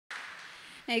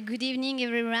Good evening,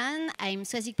 everyone. I'm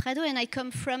Soizic Prado, and I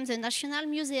come from the National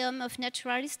Museum of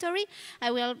Natural History.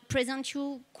 I will present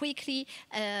you quickly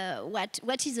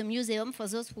what is a museum for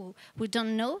those who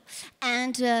don't know.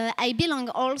 And I belong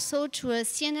also to a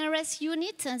CNRS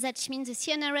unit. That means the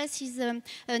CNRS is a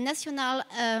national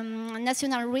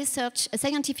research,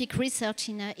 scientific research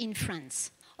in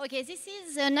France. Okay, this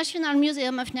is the National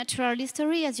Museum of Natural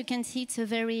History. As you can see, it's a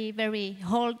very, very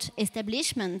old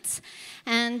establishment.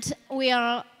 And we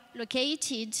are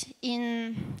located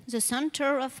in the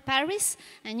center of Paris.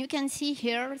 And you can see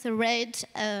here the red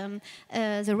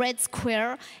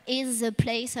square is the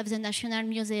place of the National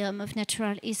Museum of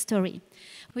Natural History.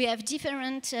 We have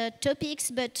different topics,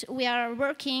 but we are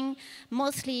working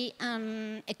mostly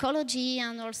on ecology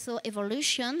and also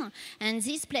evolution. And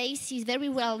this place is very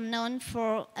well known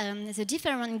for the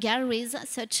different galleries,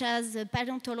 such as the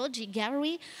Paleontology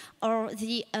Gallery or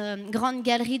the Grande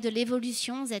Galerie de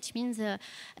l'Évolution, that means the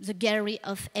Gallery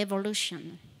of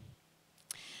Evolution.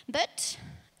 But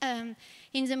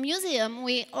in the museum,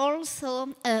 we also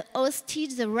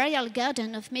hosted the Royal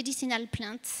Garden of Medicinal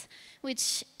Plants,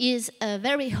 which is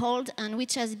very old and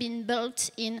which has been built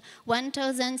in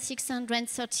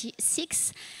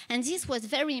 1636. And this was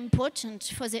very important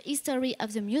for the history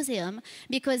of the museum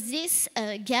because this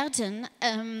garden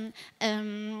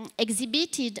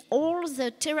exhibited all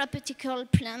the therapeutical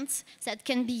plants that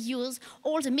can be used,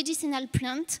 all the medicinal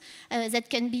plants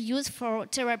that can be used for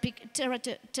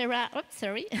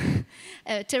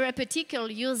therapeutical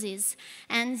uses.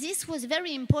 And this was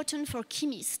very important for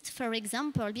chemists, for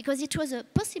example, because it was a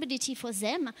possibility for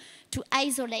them to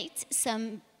isolate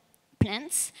some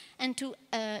plants and to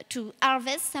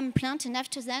harvest some plants, and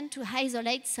after that to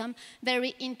isolate some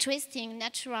very interesting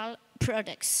natural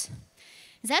products.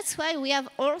 That's why we have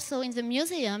also in the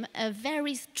museum a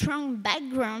very strong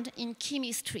background in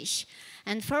chemistry.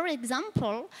 And for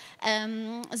example,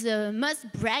 the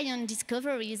most brilliant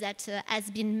discovery that has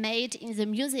been made in the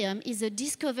museum is the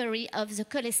discovery of the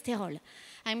cholesterol.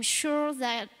 I'm sure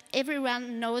that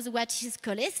everyone knows what is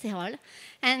cholesterol,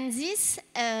 and this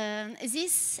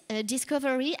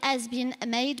discovery has been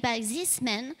made by this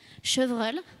man,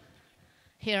 Chevreul,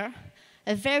 here,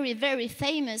 a very, very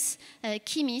famous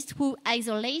chemist who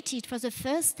isolated for the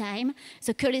first time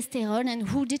the cholesterol and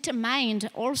who determined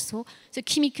also the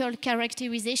chemical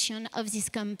characterization of these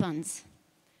compounds.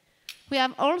 We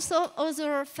have also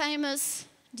other famous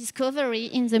discovery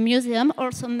in the museum,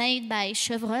 also made by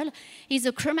Chevreul, is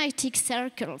the chromatic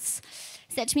circles.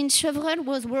 That means Chevreul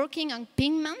was working on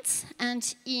pigments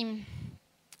and he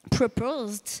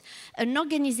proposed an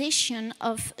organization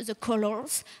of the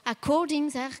colors according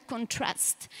to their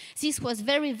contrast. This was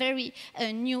very, very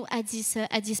new at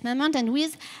this moment, and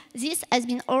with this has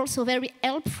been also very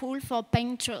helpful for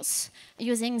painters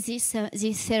using this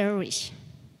theory.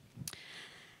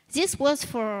 This was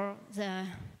for the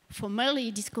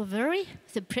formerly discovery,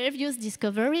 the previous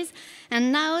discoveries,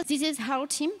 and now this is our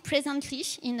team presently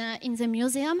in the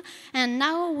museum, and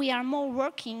now we are more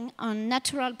working on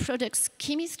natural products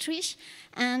chemistry,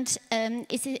 and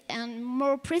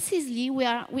more precisely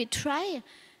we try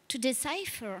to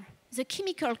decipher the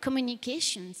chemical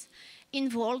communications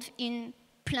involved in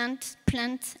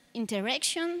plant-plant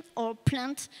interaction or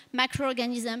plant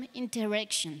microorganism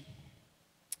interaction.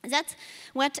 That's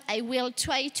what I will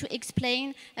try to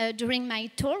explain during my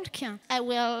talk. I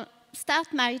will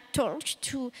start my talk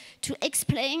to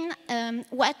explain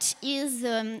what is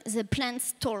the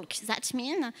plant's talk. That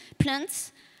means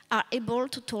plants are able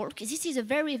to talk. This is a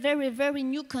very, very, very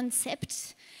new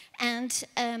concept. And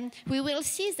we will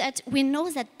see that we know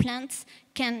that plants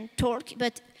can talk,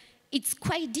 but it's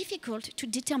quite difficult to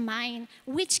determine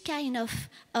which kind of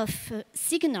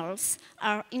signals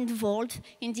are involved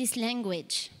in this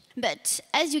language. But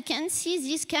as you can see,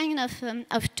 this kind of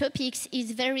topics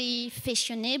is very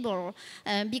fashionable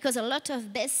because a lot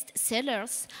of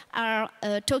bestsellers are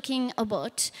talking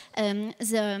about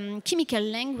the chemical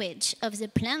language of the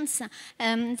plants.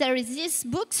 There is this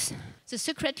book, The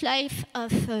Secret Life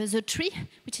of the Tree,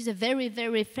 which is a very,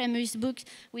 very famous book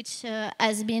which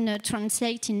has been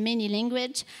translated in many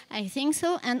languages, I think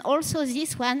so. And also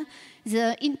this one,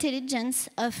 The Intelligence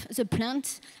of the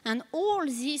Plant, and all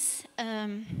these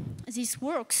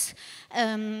works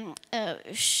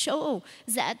show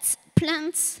that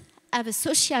plants have a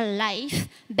social life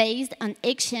based on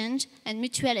exchange and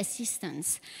mutual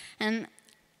assistance. And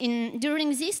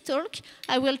during this talk,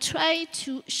 I will try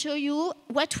to show you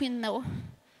what we know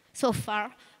so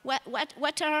far.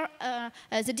 What are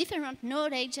the different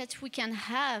knowledge that we can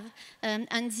have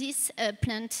on these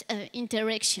plant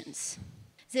interactions?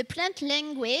 The plant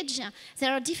language,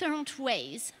 there are different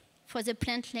ways for the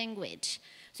plant language.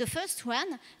 The first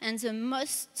one, and the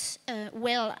most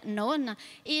well-known,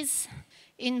 is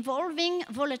involving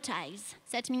volatiles.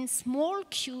 That means small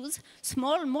cues,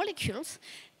 small molecules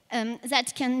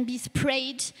that can be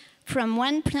sprayed from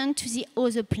one plant to the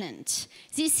other plant.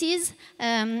 This is,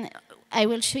 I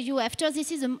will show you after,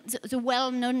 this is the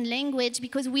well-known language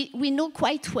because we know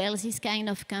quite well this kind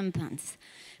of compounds.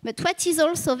 But what is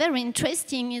also very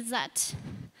interesting is that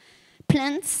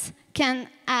plants can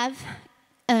have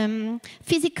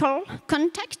physical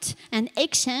contact and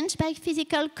exchange by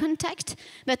physical contact,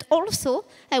 but also,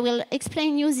 I will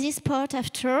explain you this part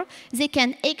after, they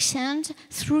can exchange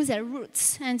through their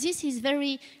roots. And this is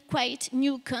very quite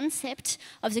new concept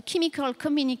of the chemical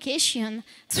communication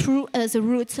through the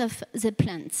roots of the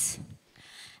plants.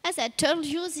 As I told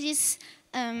you, these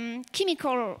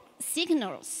chemical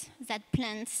signals that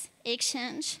plants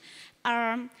exchange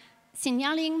are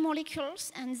signaling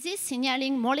molecules, and these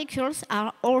signaling molecules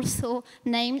are also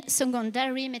named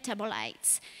secondary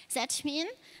metabolites. That means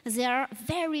they are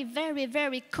very, very,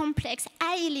 very complex,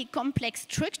 highly complex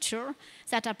structures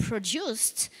that are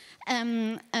produced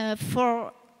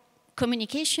for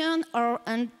communication or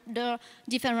under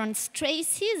different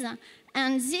stresses.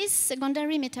 And these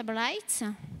secondary metabolites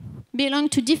belong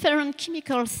to different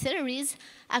chemical theories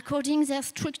according to their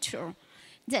structure.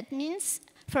 That means,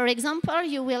 for example,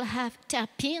 you will have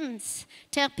terpenes.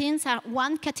 Terpenes are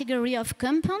one category of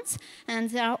compounds, and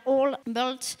they are all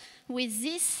built with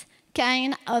this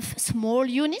kind of small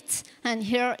units. And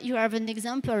here you have an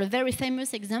example, a very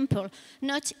famous example,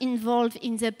 not involved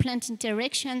in the plant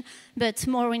interaction, but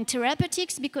more in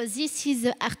therapeutics, because this is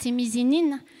the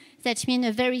artemisinin. That means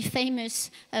a very famous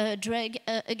drug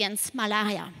against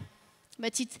malaria.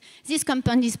 But this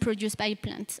compound is produced by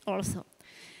plants also.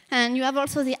 And you have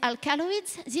also the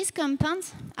alkaloids. These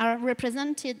compounds are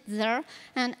represented there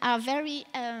and are very,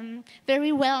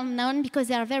 very well known because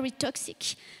they are very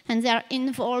toxic and they are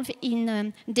involved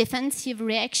in defensive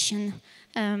reaction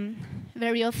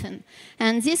very often.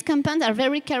 And these compounds are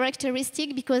very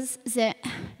characteristic because they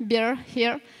bear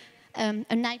here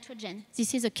a nitrogen.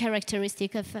 This is a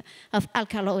characteristic of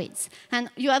alkaloids. And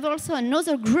you have also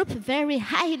another group, very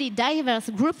highly diverse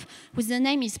group, whose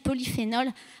name is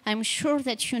polyphenol. I'm sure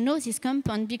that you know this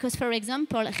compound because, for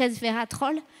example,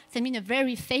 resveratrol, that means a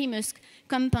very famous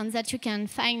compound that you can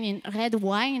find in red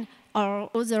wine or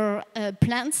other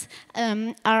plants,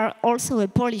 are also a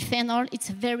polyphenol. It's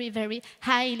a very, very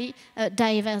highly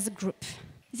diverse group.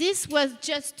 This was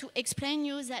just to explain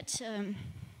you that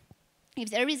if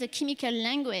there is a chemical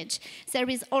language, there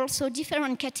is also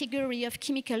different category of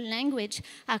chemical language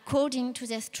according to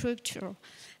their structure.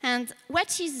 And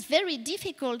what is very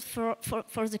difficult for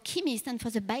the chemist and for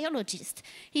the biologist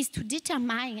is to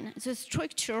determine the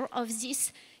structure of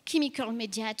these chemical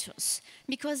mediators.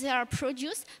 Because they are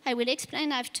produced, I will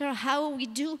explain after how we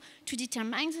do to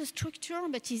determine the structure,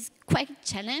 but it's quite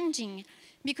challenging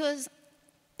because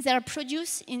they are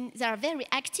produced they are very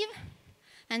active,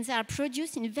 and they are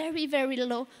produced in very, very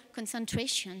low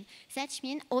concentration. That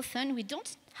means often we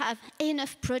don't have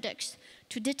enough products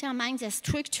to determine their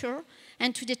structure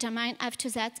and to determine after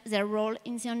that their role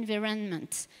in the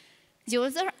environment. The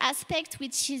other aspect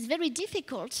which is very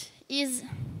difficult is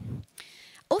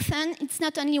often it's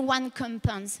not only one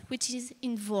compound which is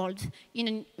involved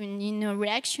in a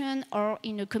reaction or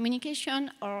in a communication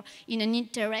or in an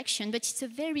interaction, but it's a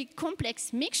very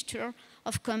complex mixture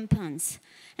of compounds.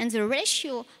 And the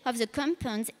ratio of the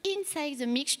compounds inside the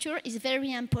mixture is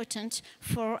very important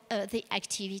for the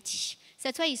activity.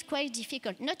 That's why it's quite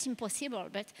difficult, not impossible,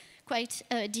 but quite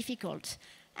difficult.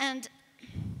 And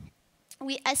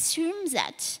we assume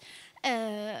that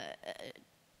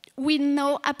we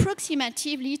know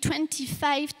approximately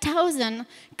 25,000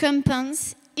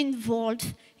 compounds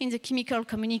involved in the chemical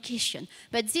communication.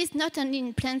 But this not only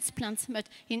in plants, but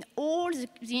in all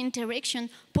the interaction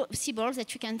possible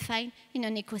that you can find in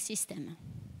an ecosystem.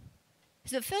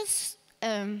 The first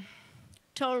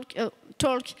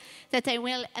talk that I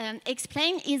will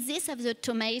explain is this of the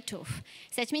tomato.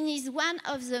 That means it's one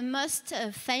of the most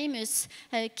famous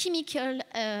chemical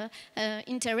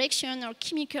interaction or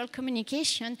chemical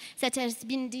communication that has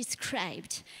been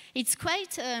described. It's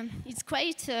quite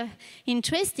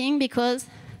interesting because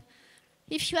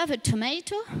if you have a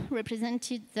tomato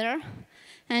represented there,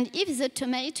 and if the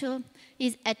tomato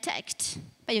is attacked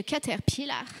by a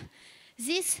caterpillar,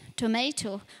 this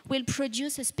tomato will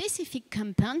produce a specific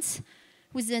compound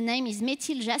whose name is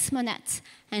methyljasmonate.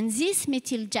 And this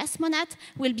methyljasmonate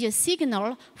will be a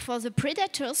signal for the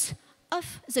predators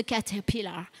of the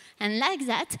caterpillar. And like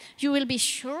that, you will be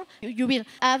sure you will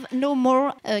have no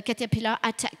more caterpillar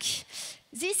attack.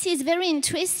 This is very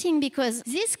interesting because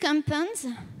these compounds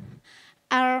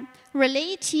are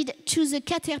related to the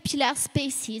caterpillar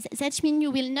species. That means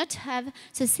you will not have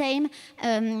the same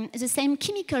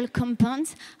chemical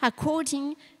compounds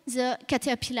according the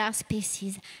caterpillar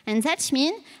species. And that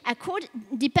means,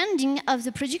 depending on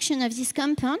the production of this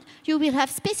compound, you will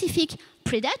have specific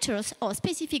predators or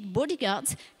specific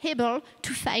bodyguards able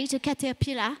to fight the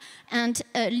caterpillar and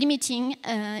limiting,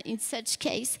 in such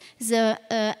case, the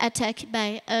attack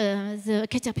by the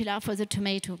caterpillar for the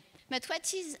tomato. But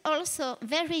what is also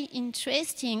very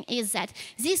interesting is that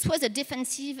this was a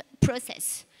defensive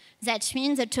process. That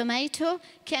means the tomato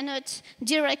cannot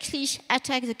directly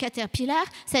attack the caterpillar.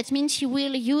 That means you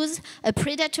will use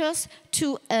predators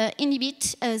to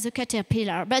inhibit the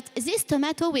caterpillar. But this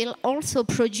tomato will also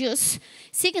produce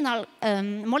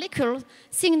molecule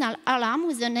signal alarm,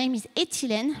 with the name is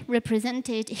ethylene,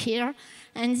 represented here.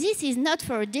 And this is not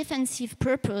for a defensive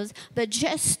purpose, but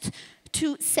just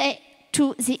to say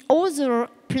to the other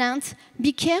plants,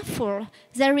 be careful,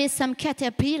 there is some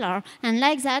caterpillar, and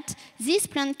like that, this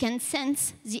plant can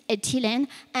sense the ethylene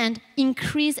and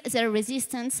increase the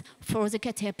resistance for the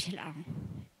caterpillar.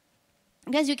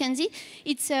 As you can see,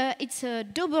 it's a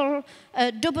double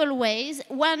ways,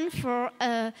 one for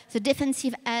the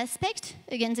defensive aspect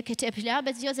against the caterpillar,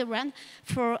 but the other one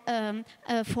for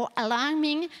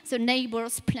alarming the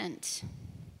neighbor's plant.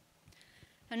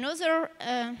 Another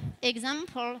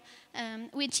example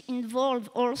which involves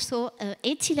also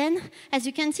ethylene. As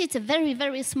you can see, it's a very,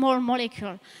 very small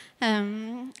molecule,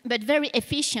 but very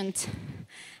efficient.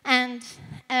 And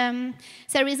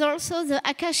there is also the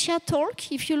acacia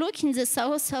talc. If you look in the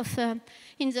south of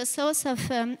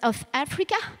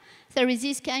Africa, there is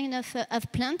this kind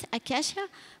of plant, acacia,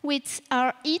 which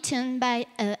are eaten by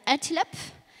antelope.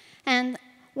 And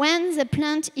when the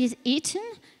plant is eaten,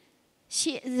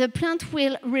 the plant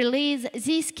will release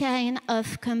this kind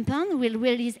of compound, will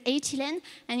release ethylene,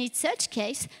 and in such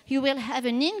case, you will have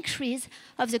an increase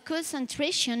of the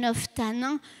concentration of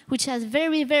tannin, which has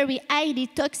very, very highly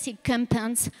toxic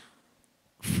compounds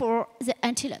for the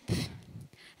antelope.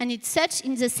 And it's such,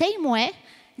 in the same way,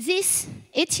 this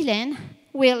ethylene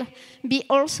will be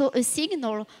also a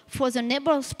signal for the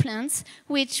neighbor's plants,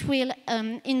 which will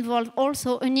involve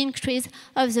also an increase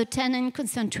of the tannin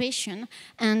concentration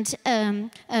and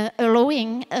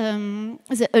allowing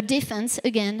a defense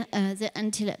against the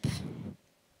antelope.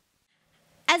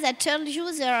 As I told you,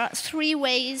 there are three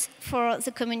ways for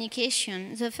the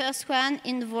communication. The first one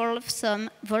involves some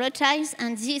volatiles,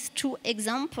 and these two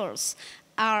examples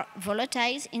are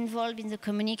volatiles involved in the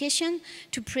communication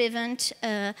to prevent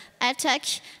attack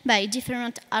by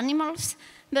different animals.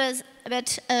 But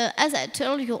as I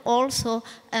told you also,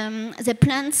 the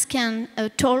plants can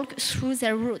talk through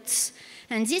their roots.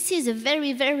 And this is a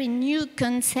very, very new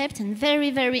concept and very,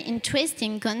 very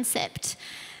interesting concept,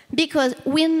 because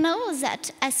we know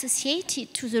that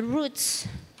associated to the roots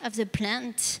of the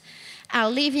plant are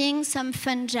living some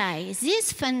fungi.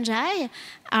 These fungi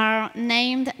are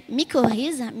named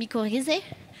mycorrhizae,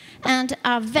 and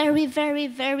are very, very,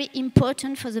 very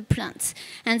important for the plants.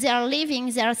 And they are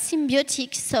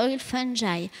symbiotic soil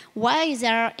fungi. Why they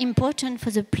are important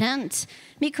for the plants?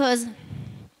 Because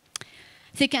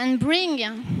they can bring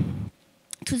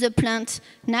to the plant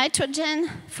nitrogen,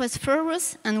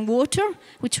 phosphorus, and water,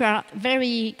 which are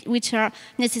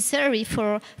necessary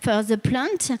for the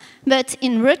plant. But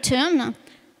in return,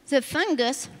 the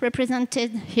fungus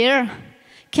represented here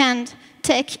can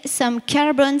take some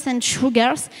carbons and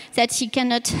sugars that he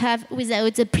cannot have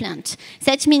without the plant.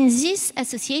 That means this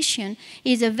association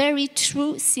is a very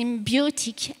true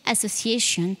symbiotic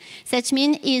association. That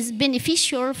means is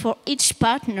beneficial for each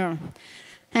partner.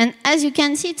 And as you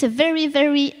can see, it's a very,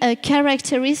 very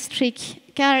characteristic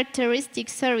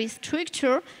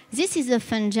structure. This is a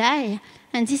fungi,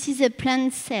 and this is a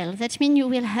plant cell. That means you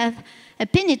will have a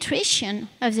penetration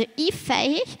of the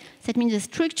hyphae, that means the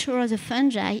structure of the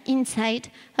fungi inside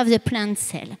of the plant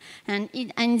cell. And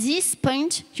at this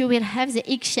point, you will have the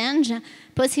exchange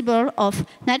possible of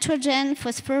nitrogen,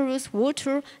 phosphorus,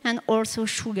 water, and also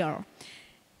sugar.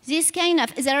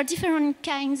 There are different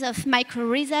kinds of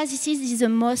mycorrhiza. This is the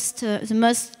most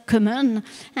common,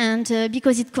 and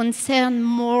because it concerns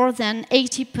more than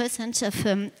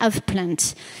 80% of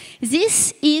plants.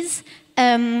 This is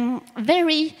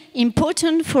very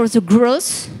important for the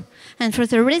growth and for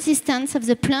the resistance of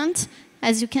the plant.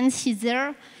 As you can see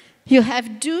there, you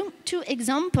have two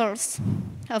examples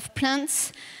of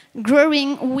plants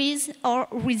growing with or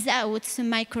without the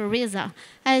mycorrhiza.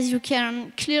 As you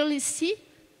can clearly see,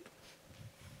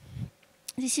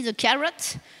 this is a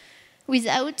carrot,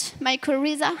 without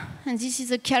mycorrhiza, and this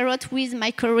is a carrot with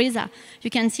mycorrhiza. You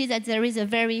can see that there is a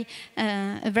very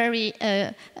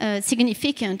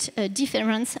significant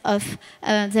difference of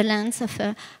the length of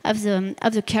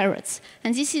the carrots.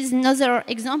 And this is another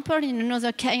example in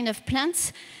another kind of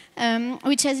plants,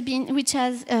 which has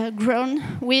grown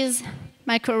with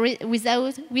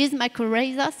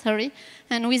mycorrhiza,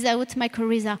 and without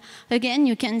mycorrhiza. Again,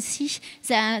 you can see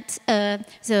that the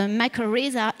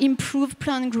mycorrhiza improve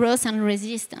plant growth and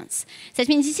resistance. That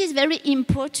means this is very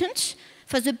important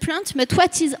for the plant, but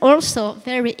what is also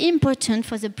very important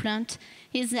for the plant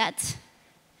is that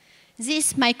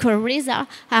these mycorrhiza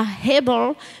are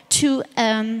able to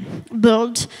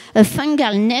build a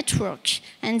fungal network.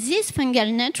 And this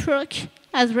fungal network,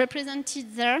 as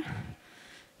represented there,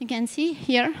 you can see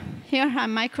here are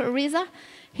mycorrhiza,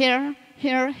 here,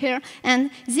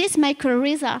 and this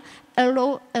mycorrhiza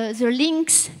allow the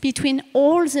links between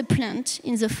all the plants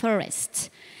in the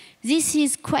forest. This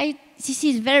is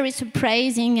very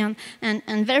surprising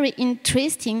and very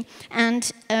interesting, and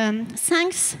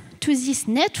thanks to this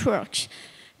network,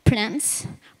 plants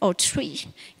or trees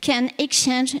can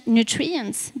exchange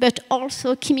nutrients, but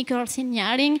also chemical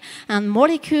signaling and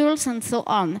molecules and so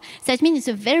on. That means it's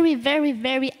a very, very,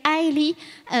 very highly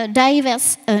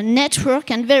diverse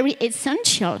network and very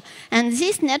essential. And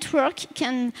this network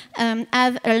can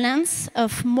have a length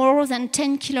of more than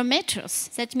 10 kilometers.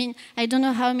 That means, I don't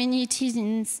know how many it is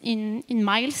in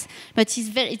miles, but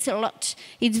it's a lot.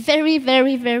 It's very,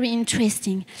 very, very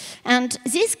interesting. And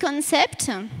this concept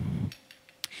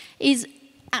is,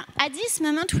 at this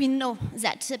moment, we know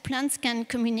that the plants can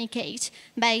communicate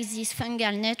by this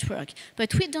fungal network,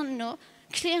 but we don't know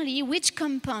clearly which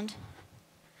compounds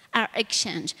are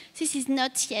exchanged. This is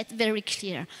not yet very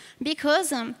clear,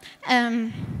 because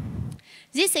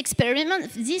this experiment,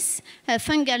 this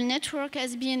fungal network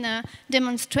has been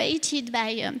demonstrated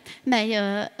by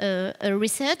a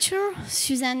researcher,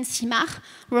 Suzanne Simard,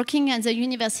 working at the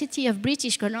University of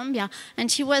British Columbia,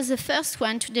 and she was the first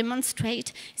one to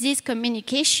demonstrate this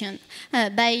communication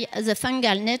by the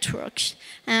fungal network.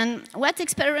 And what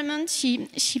experiment she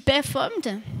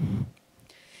performed?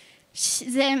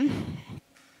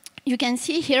 You can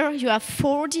see here you have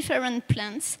 4 different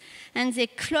plants, and they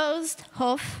closed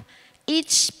off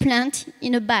each plant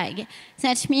in a bag.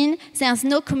 That means there's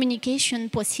no communication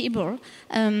possible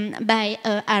by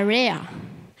area.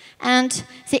 And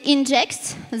they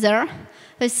inject there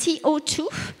a CO2,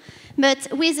 but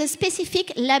with a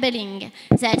specific labeling.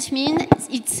 That means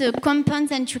it's a compound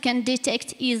that you can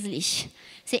detect easily.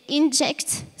 They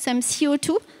inject some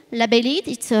CO2, label it.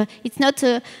 It's not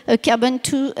a carbon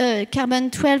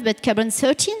 12, but carbon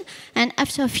 13. And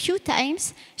after a few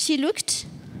times, she looked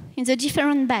in the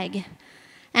different bag.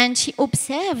 And she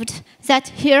observed that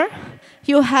here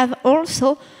you have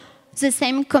also the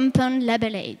same compound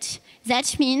labeled.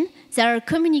 That means there are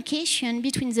communication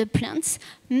between the plants,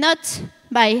 not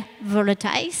by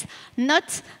volatiles,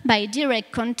 not by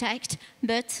direct contact,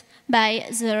 but by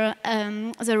the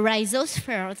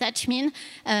rhizosphere. That means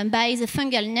by the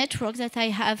fungal network that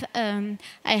I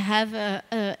have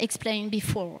explained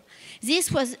before.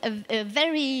 This was a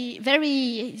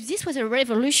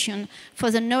revolution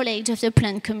for the knowledge of the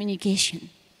plant communication.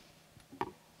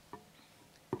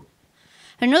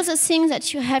 Another thing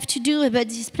that you have to do about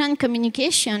this plant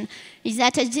communication is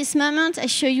that at this moment I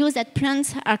show you that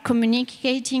plants are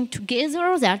communicating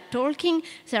together, they are talking,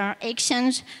 they are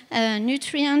exchanging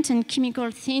nutrient and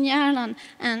chemical signal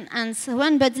and so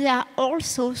on, but they are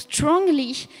also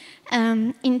strongly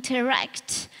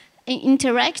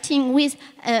interacting with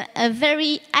a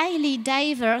very highly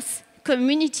diverse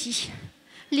community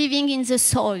living in the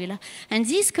soil. And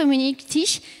this community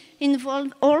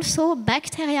involve also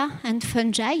bacteria and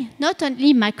fungi, not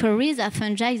only mycorrhiza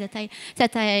fungi that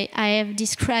I have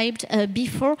described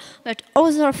before, but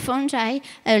other fungi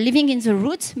living in the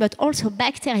roots, but also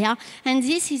bacteria. And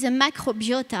this is a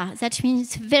macrobiota. That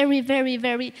means very, very,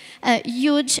 very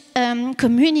huge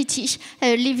community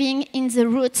living in the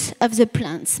roots of the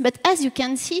plants. But as you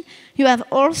can see, you have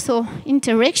also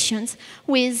interactions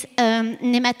with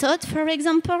nematodes, for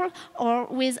example, or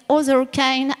with other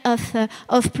kind of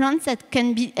plants that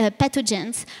can be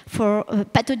pathogens for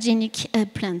pathogenic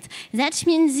plants. That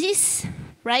means this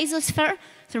rhizosphere,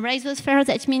 the rhizosphere,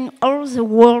 that means all the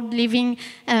world living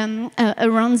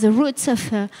around the roots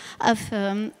of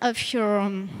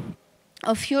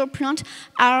your plant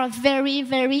are very,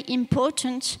 very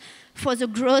important for the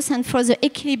growth and for the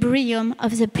equilibrium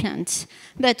of the plant.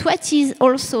 But what is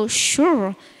also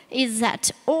sure is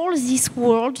that all these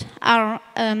worlds are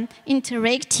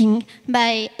interacting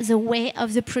by the way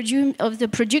of the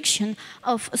production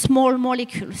of small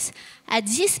molecules. At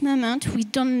this moment, we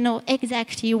don't know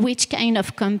exactly which kind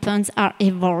of compounds are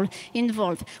involved.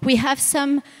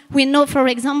 We know, for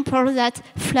example, that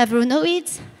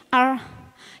flavonoids are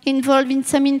involved in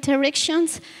some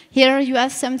interactions. Here you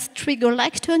have some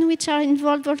strigolactone which are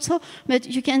involved also, but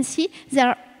you can see there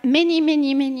are many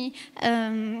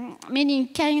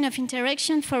kind of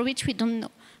interaction for which we don't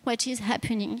know what is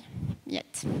happening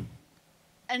yet.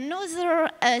 Another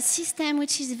system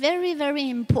which is very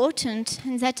important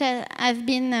and that has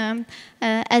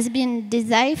been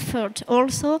deciphered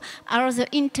also are the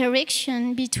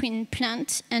interaction between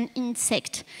plant and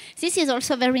insect. This is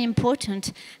also very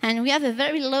important, and we have a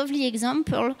very lovely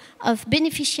example of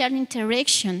beneficial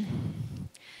interaction.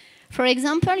 For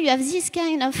example, you have this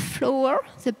kind of flower,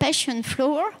 the passion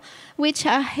flower, which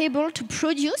are able to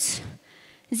produce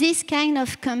this kind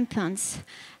of compounds.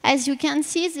 As you can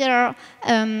see, there are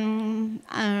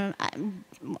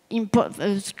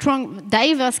strong,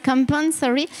 diverse compounds,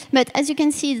 but as you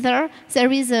can see there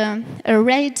is a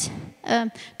red,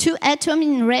 2 atoms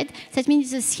in red. That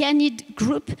means the cyanide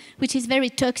group, which is very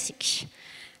toxic.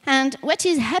 And what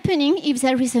is happening if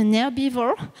there is an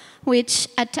herbivore which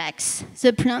attacks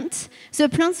the plants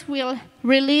will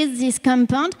release this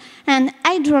compound and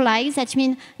hydrolyze, that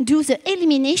means do the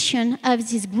elimination of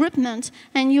this groupment,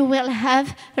 and you will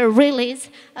have a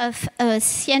release of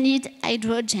cyanide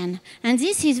hydrogen. And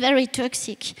this is very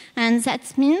toxic, and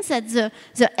that means that the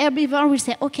herbivore will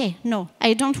say, okay, no,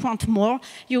 I don't want more,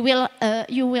 you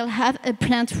will have a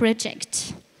plant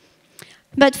reject.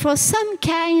 But for some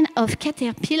kind of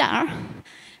caterpillar,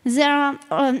 they are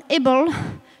able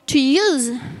to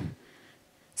use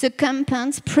the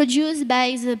compounds produced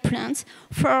by the plants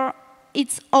for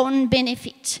its own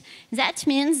benefit. That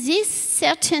means this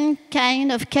certain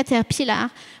kind of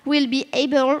caterpillar will be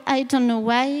able, I don't know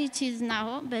why it is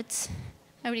now, but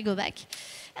I will go back,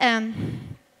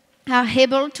 are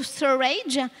able to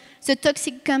storage the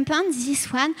toxic compound,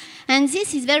 this one, and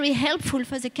this is very helpful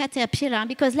for the caterpillar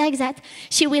because like that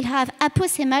she will have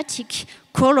aposematic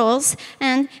colors,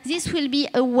 and this will be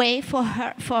a way for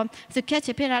the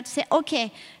caterpillar to say,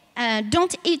 okay,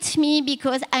 don't eat me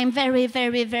because I'm very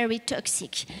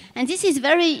toxic. And this is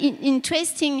very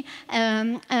interesting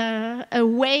a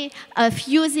way of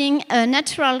using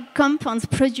natural compounds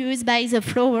produced by the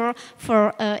flower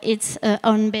for its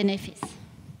own benefits.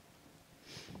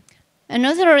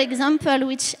 Another example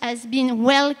which has been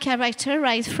well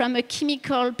characterized from a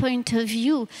chemical point of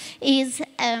view is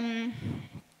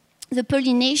the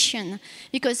pollination,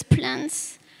 because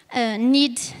plants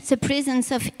need the presence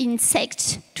of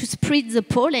insects to spread the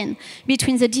pollen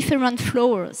between the different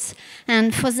flowers.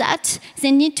 And for that,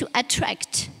 they need to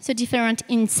attract the different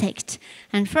insects.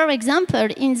 And for example,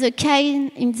 in the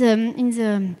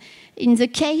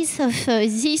case of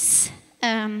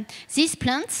these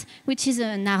plants, which is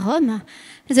an aroma,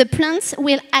 the plants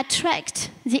will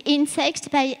attract the insects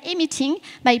by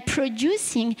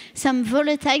producing some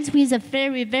volatiles with a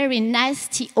very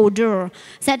nasty odor.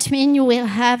 That means you will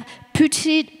have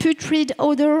putrid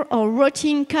odor or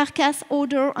rotting carcass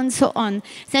odor and so on.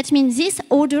 That means this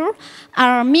odor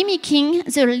are mimicking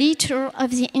the litter of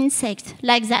the insect.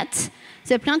 Like that,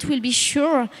 the plant will be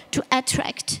sure to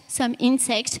attract some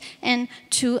insects and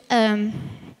to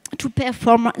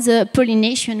perform the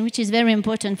pollination, which is very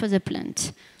important for the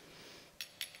plant.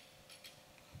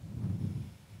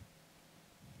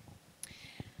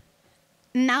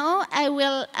 Now I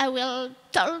will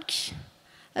talk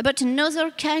about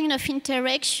another kind of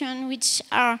interaction which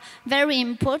are very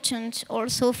important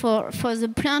also for the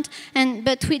plant,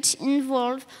 but which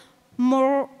involve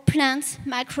more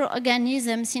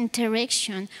plant-microorganisms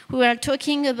interaction. We are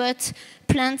talking about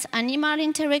plant-animal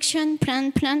interaction,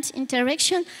 plant-plant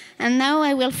interaction, and now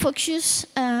I will focus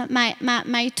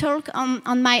my talk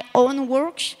on my own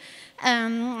work.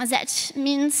 That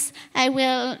means I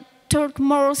will talk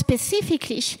more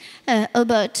specifically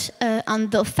about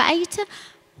endophyte.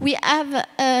 We have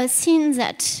seen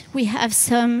that we have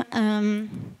some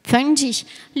fungi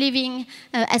living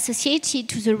associated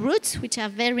to the roots, which are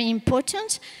very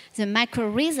important, the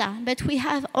mycorrhiza, but we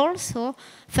have also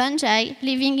fungi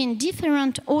living in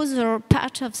different other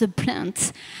parts of the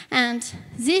plant. And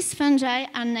these fungi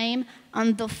are named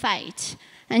endophyte.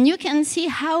 And you can see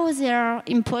how they are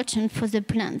important for the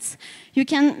plants. You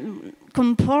can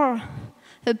compare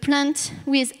a plant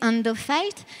with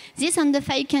endophyte. This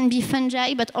endophyte can be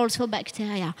fungi, but also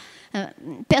bacteria.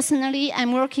 Personally,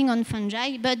 I'm working on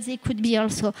fungi, but they could be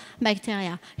also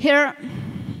bacteria. Here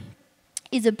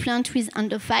is a plant with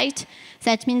endophyte.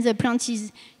 That means the plant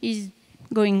is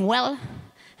going well.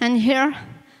 And here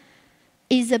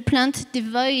is a plant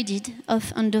devoid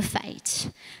of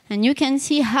endophyte. And you can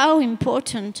see how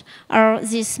important are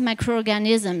these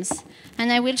microorganisms.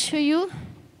 And I will show you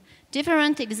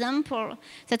different examples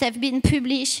that have been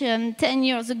published 10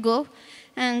 years ago.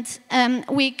 And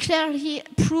we clearly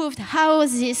proved how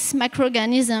these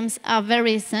microorganisms are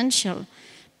very essential.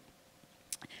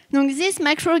 Now, these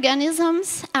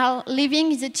microorganisms are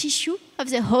living in the tissue of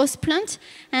the host plant,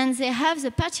 and they have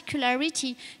the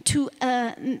particularity to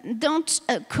don't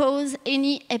cause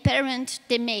any apparent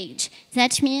damage.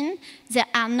 That means they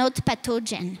are not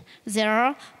pathogen. They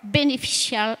are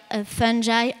beneficial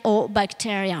fungi or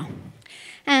bacteria.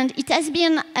 And it has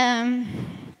been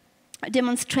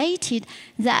demonstrated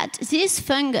that this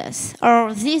fungus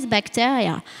or these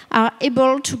bacteria are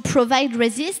able to provide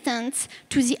resistance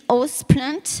to the host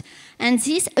plant, and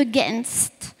this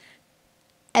against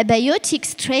abiotic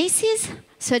stresses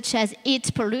such as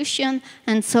heat pollution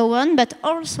and so on, but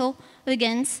also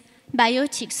against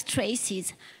biotic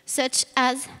stresses such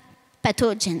as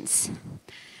pathogens.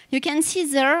 You can see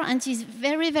there, and it is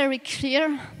very, very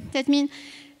clear, that means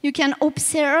you can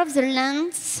observe the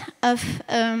length of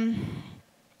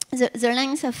the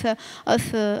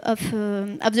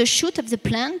shoot of the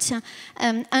plant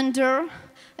under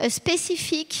a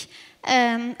specific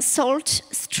salt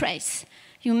stress.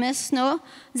 You must know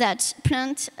that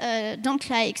plants don't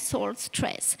like salt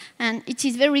stress. And it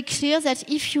is very clear that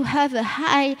if you have a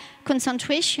high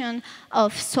concentration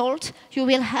of salt, you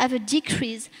will have a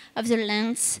decrease of the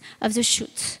length of the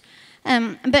shoot.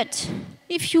 But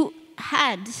if you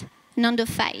had an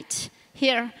endophyte,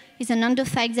 here is an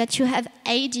endophyte that you have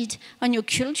added on your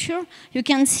culture, you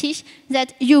can see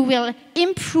that you will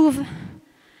improve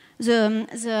the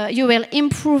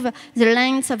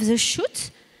length of the shoot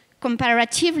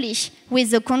comparatively with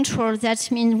the control,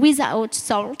 that means without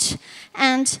salt.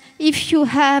 And if you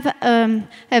have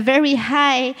a very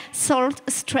high salt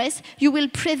stress, you will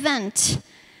prevent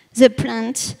the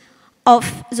plant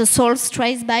of the salt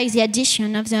stress by the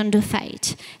addition of the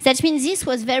endophyte. That means this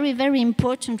was very, very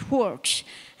important work.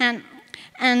 And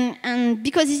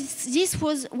because this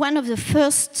was one of the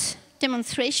first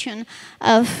demonstration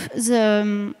of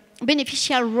the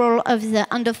beneficial role of the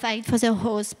endophyte for the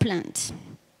host plant.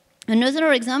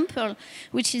 Another example,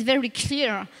 which is very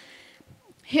clear,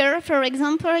 here, for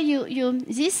example,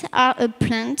 these are a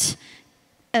plant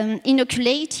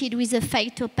inoculated with a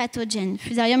phytopathogen.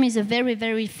 Fusarium is a very,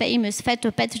 very famous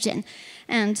phytopathogen,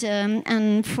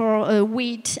 and for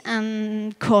wheat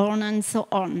and corn and so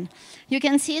on. You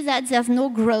can see that there's no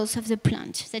growth of the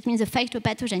plant. That means the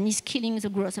phytopathogen is killing the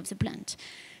growth of the plant.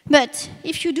 But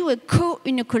if you do a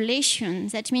co-inoculation,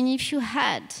 that means if you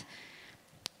had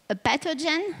a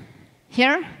pathogen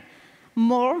here,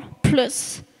 more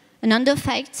plus an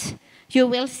endophyte, you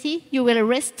will see, you will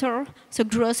restore the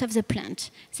growth of the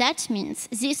plant. That means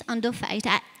these endophytes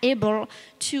are able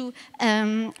to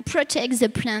protect the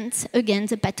plant against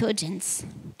the pathogens.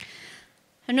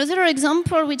 Another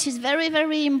example which is very,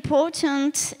 very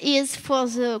important is for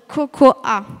the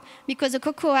cocoa, because the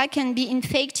cocoa can be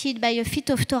infected by a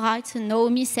Phytophthora, it's a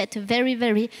no-mycet, very,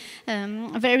 very,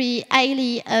 very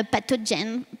highly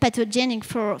pathogenic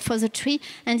for the tree,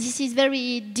 and this is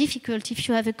very difficult if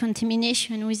you have a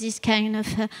contamination with this kind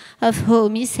of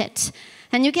no-mycet.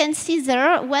 And you can see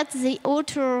there what the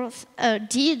authors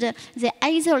did. They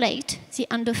isolate the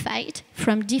endophyte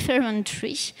from different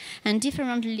trees and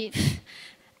different leaves.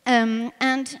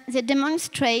 And they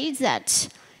demonstrate that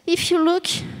if you look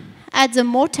at the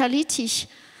mortality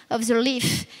of the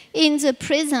leaf in the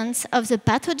presence of the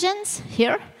pathogens,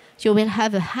 here, you will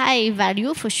have a high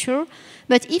value for sure.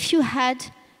 But if you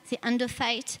had the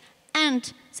endophyte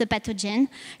and the pathogen,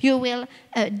 you will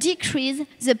decrease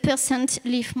the percent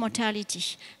leaf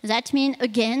mortality. That means,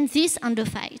 again, these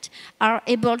endophytes are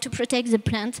able to protect the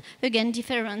plant against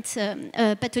different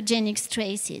pathogenic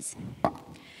stresses.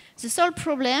 The sole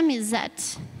problem is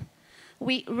that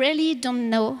we really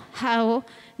don't know how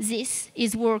this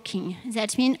is working.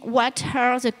 That means, what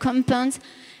are the compounds?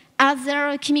 Are there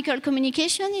a chemical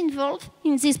communication involved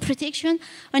in this protection?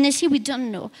 Honestly, we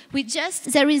don't know.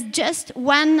 There is just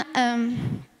one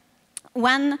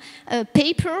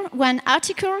paper, one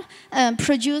article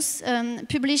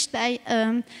published by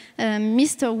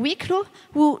Mr. Wicklow,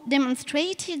 who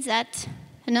demonstrated that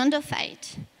an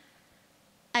endophyte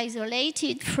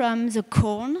isolated from the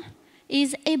corn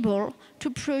is able to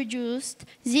produce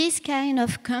this kind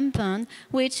of compound,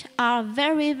 which are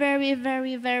very, very,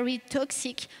 very, very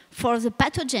toxic for the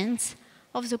pathogens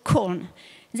of the corn.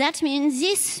 That means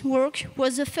this work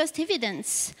was the first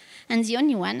evidence, and the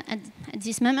only one at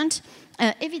this moment,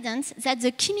 evidence that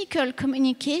the chemical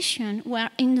communication were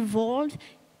involved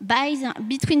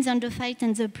between the endophyte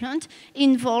and the plant,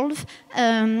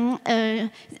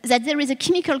 that there is a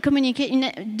chemical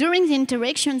communication, during the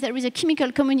interaction there is a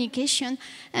chemical communication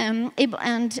able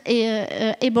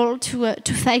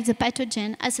to fight the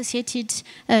pathogen associated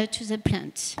to the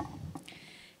plant.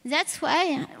 That's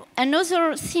why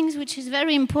another thing which is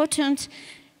very important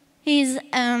is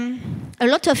a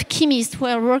lot of chemists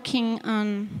were working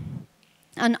on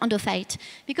endophyte,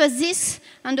 because these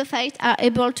endophytes are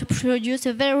able to produce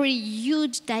a very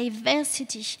huge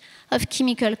diversity of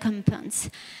chemical compounds.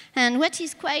 And what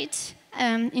is quite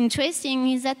interesting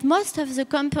is that most of the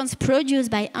compounds produced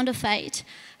by endophyte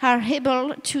are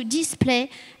able to display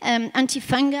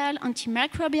antifungal,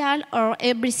 antimicrobial, or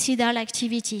herbicidal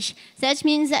activity. That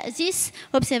means that this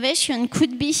observation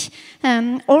could be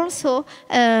also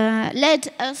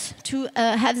led us to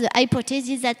have the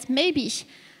hypothesis that maybe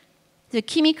the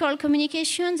chemical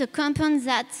communication, the compounds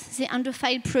that the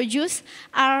endophyte produce,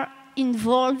 are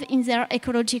involved in their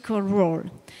ecological role.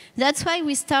 That's why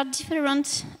we start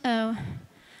different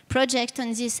projects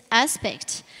on this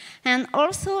aspect. And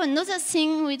also another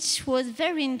thing which was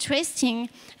very interesting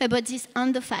about this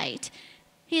endophyte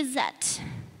is that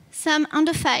some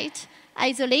endophytes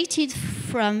isolated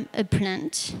from a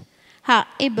plant are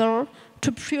able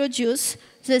to produce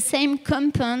the same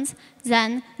compounds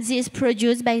than these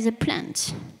produced by the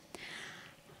plant.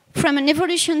 From an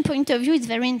evolution point of view, it's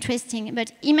very interesting,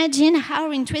 but imagine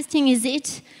how interesting is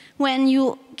it when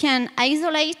you can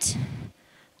isolate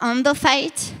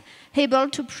endophyte able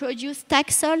to produce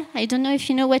taxol. I don't know if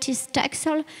you know what is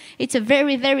taxol. It's a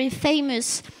very, very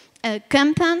famous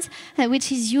compound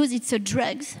which is used, it's a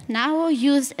drug now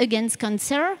used against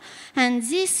cancer, and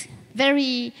this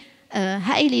very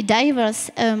highly diverse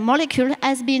molecule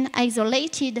has been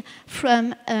isolated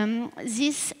from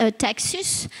this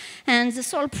taxus, and the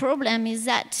sole problem is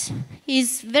that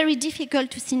it's very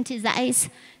difficult to synthesize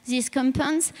these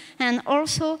compounds, and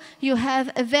also you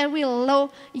have a very low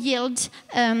yield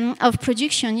of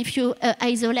production if you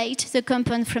isolate the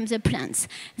compound from the plants.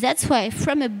 That's why,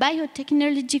 from a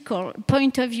biotechnological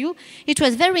point of view, it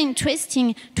was very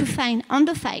interesting to find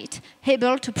endophyte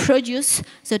able to produce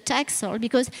the taxol,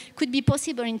 because it could be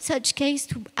possible in such case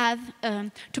to have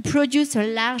to produce a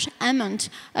large amount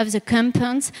of the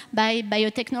compounds by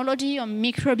biotechnology or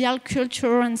microbial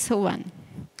culture and so on.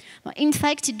 Well, in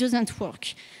fact, it doesn't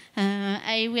work.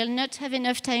 I will not have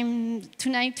enough time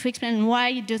tonight to explain why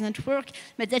it doesn't work,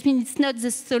 but that means it's not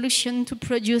the solution to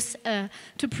produce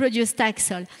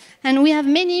taxol. And we have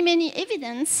many, many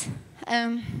evidence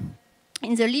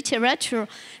in the literature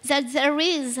that there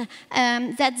is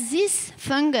that this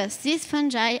fungus, these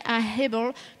fungi are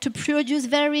able to produce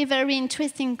very, very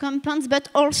interesting compounds, but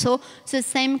also the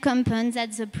same compounds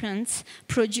that the plants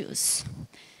produce.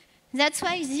 That's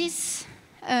why these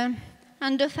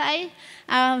endophytes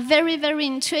are very, very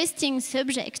interesting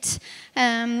subjects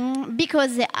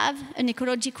because they have an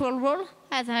ecological role,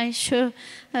 as I've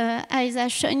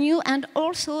shown you, and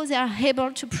also they are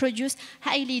able to produce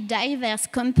highly diverse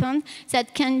compounds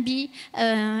that can be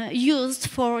used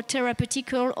for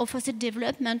therapeutical or for the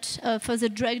development, for the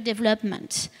drug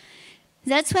development.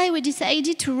 That's why we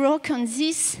decided to work on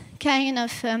this kind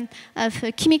of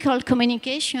chemical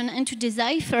communication and to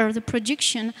decipher the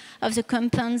production of the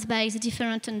compounds by the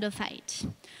different endophytes.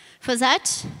 For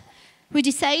that, we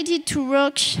decided to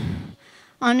work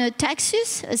on a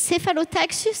taxus, a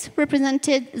cephalotaxus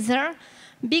represented there,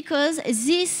 because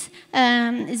these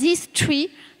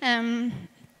three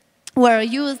were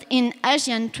used in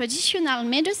Asian traditional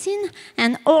medicine,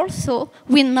 and also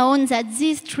we know that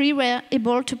these three were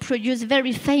able to produce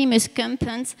very famous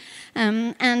compounds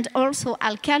and also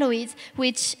alkaloids,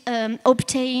 which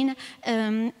obtain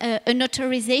an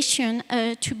authorization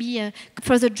to be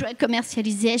for the drug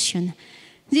commercialization.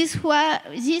 This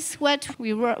is what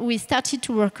we started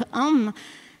to work on.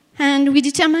 And we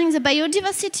determined the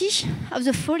biodiversity of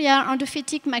the foliar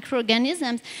endophytic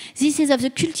microorganisms. This is of the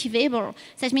cultivable.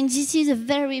 That means this is a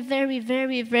very, very,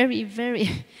 very, very,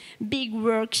 very big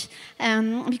work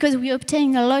because we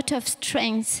obtain a lot of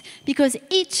strains, because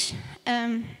each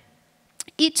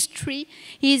tree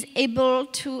is able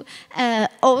to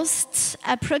host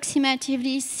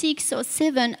approximately 600 or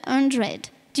 700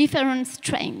 different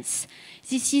strains.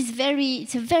 This is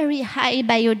it's a very high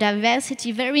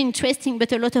biodiversity, very interesting,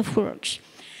 but a lot of work.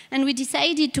 And we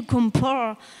decided to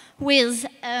compare with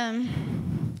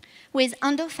with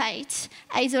endophytes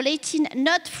isolated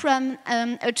not from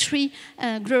a tree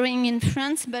growing in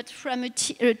France, but from a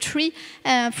tree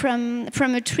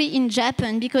in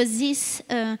Japan, because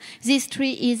this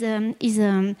tree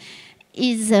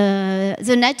is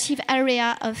the native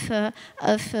area of the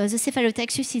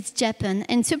Cephalotaxus is Japan.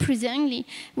 And surprisingly,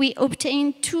 we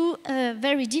obtained two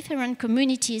very different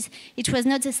communities. It was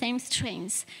not the same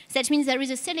strains. That means there is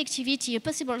a selectivity, a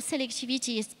possible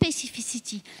selectivity, a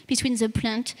specificity between the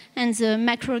plant and the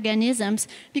microorganisms,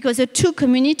 because the two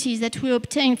communities that we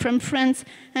obtained from France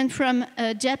and from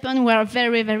Japan were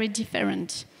very, very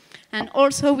different. And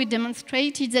also we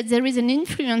demonstrated that there is an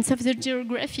influence of the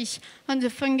geography on the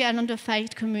fungal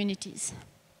endophyte communities.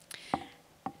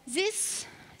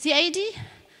 The idea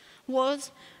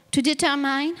was to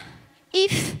determine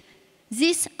if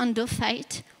these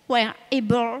endophytes were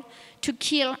able to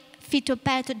kill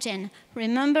phytopathogen.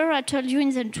 Remember, I told you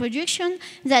in the introduction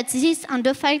that these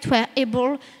endophytes were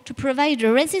able to provide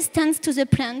a resistance to the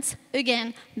plants,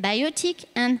 again, biotic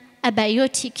and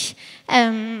abiotic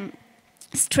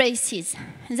stresses.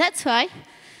 That's why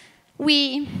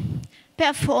we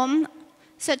perform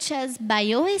such as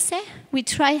bioassay. We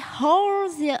try all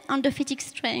the endophytic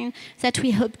strains that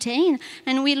we obtain,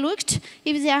 and we looked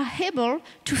if they are able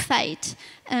to fight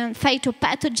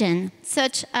phytopathogen,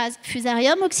 such as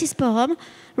Fusarium oxysporum,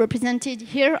 represented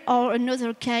here, or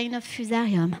another kind of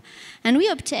Fusarium. And we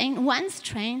obtained one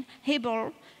strain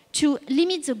able to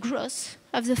limit the growth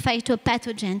of the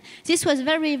phytopathogen. This was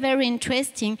very, very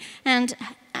interesting. And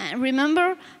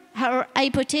remember, our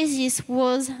hypothesis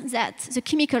was that the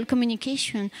chemical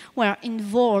communication were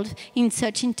involved in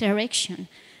such interaction.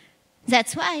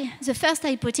 That's why the first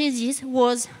hypothesis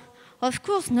was, of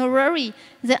course, no worry,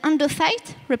 the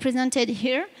endophyte, represented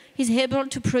here, is able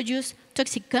to produce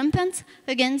toxic compounds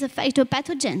against the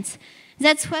phytopathogens.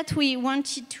 That's what we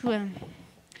wanted to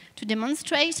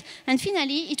demonstrate, and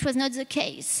finally, it was not the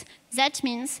case. That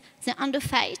means the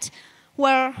endophyte,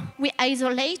 where we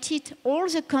isolated all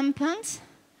the compounds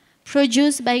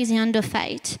produced by the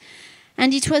endophyte,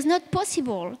 and it was not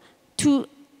possible to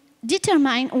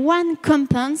determine one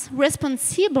compound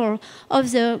responsible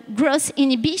of the growth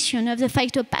inhibition of the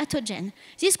phytopathogen.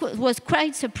 This was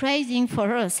quite surprising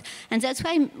for us, and that's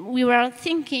why we were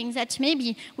thinking that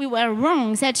maybe we were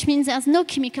wrong. That means there's no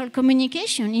chemical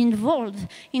communication involved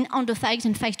in endophytes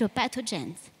and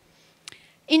phytopathogens.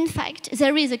 In fact,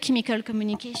 there is a chemical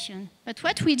communication, but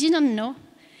what we didn't know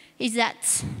is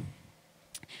that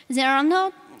there are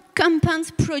no compounds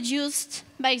produced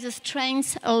by the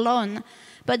strains alone,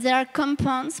 but there are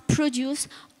compounds produced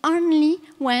only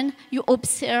when you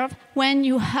observe, when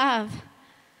you have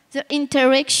the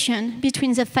interaction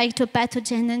between the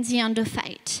phytopathogen and the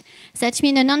endophyte. That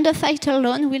means an endophyte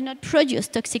alone will not produce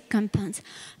toxic compounds.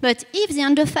 But if the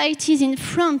endophyte is in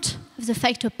front of the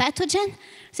phytopathogen,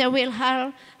 there will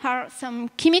have some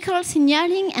chemical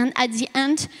signaling, and at the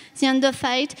end, the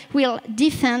endophyte will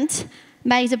defend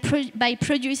by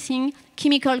producing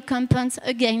chemical compounds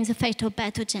against the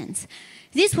phytopathogens.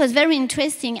 This was very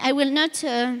interesting. I will not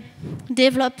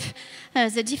develop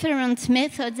the different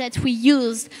methods that we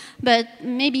use, but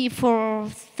maybe for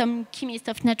some chemists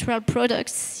of natural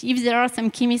products, if there are some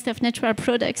chemists of natural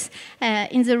products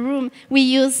in the room, we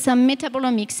use some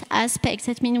metabolomics aspects.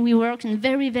 That means we work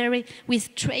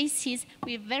with traces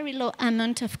with very low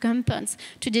amount of compounds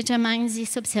to determine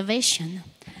this observation.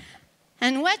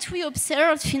 And what we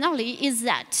observed finally is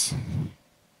that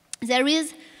there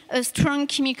is a strong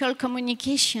chemical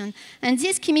communication. And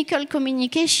this chemical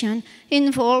communication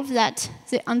involves that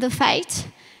the endophyte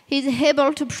is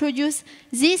able to produce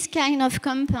this kind of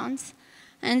compounds,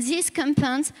 and these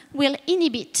compounds will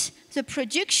inhibit the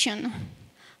production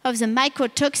of the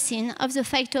mycotoxin of the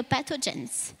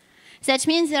phytopathogens. That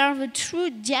means there is a true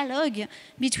dialogue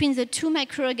between the two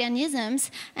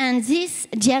microorganisms, and this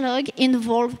dialogue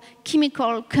involves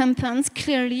chemical compounds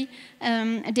clearly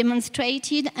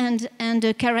demonstrated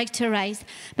and characterized.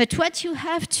 But what you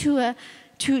have to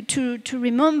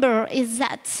remember is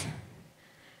that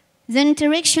the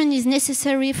interaction is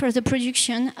necessary for the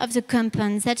production of the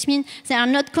compounds. That means they are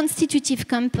not constitutive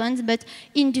compounds, but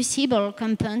inducible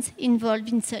compounds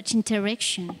involved in such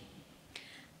interaction.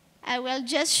 I will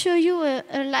just show you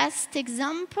a last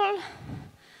example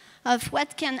of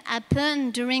what can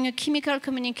happen during a chemical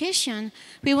communication.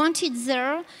 We wanted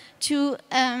there to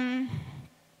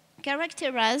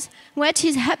characterize what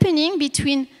is happening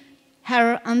between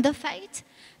our endophyte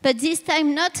but this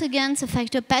time not against the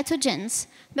phytopathogens,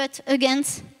 but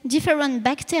against different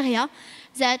bacteria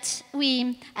that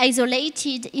we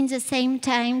isolated in the same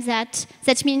time that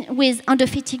means with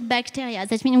endophytic bacteria.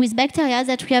 That means with bacteria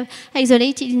that we have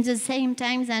isolated in the same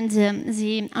time than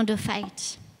the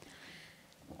endophyte.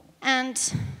 And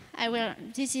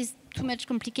this is too much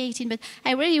complicated, but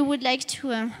I really would like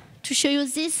to show you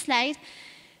this slide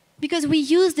because we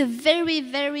used a very,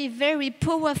 very, very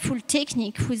powerful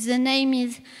technique whose the name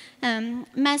is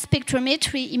mass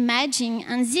spectrometry imaging.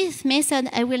 And this method,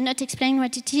 I will not explain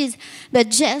what it is, but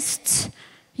just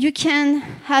you can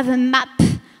have a map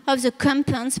of the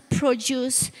compounds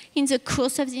produced in the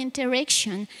course of the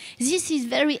interaction. This is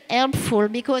very helpful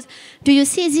because, do you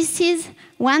see, this is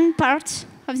one part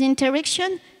of the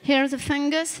interaction. Here the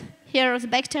fungus, here the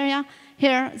bacteria,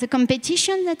 here the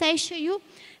competition that I show you.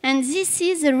 And this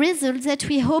is the result that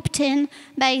we obtain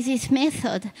by this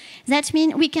method. That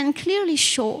means we can clearly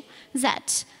show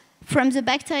that from the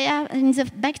bacteria, in the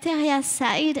bacteria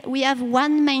side, we have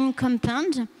one main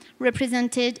compound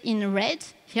represented in red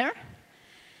here.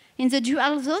 In the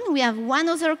dual zone, we have one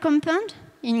other compound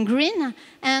in green,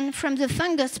 and from the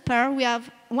fungus pair, we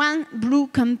have one blue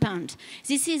compound.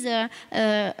 This is a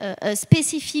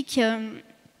specific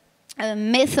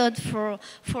method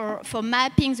for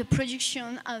mapping the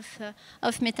production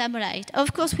of metabolite.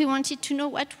 Of course, we wanted to know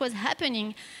what was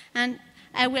happening, and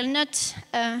I will not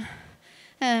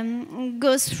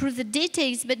go through the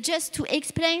details, but just to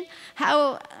explain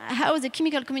how the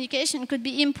chemical communication could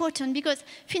be important, because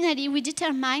finally we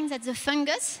determined that the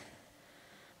fungus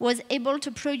was able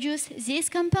to produce this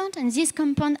compound, and these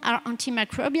compounds are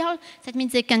antimicrobial. That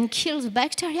means they can kill the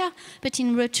bacteria, but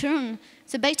in return,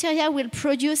 the bacteria will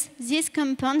produce this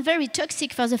compound, very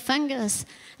toxic for the fungus.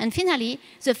 And finally,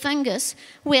 the fungus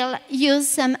will use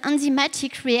some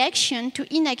enzymatic reaction to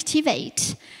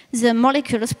inactivate the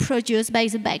molecules produced by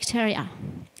the bacteria.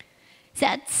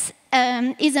 That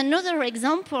is another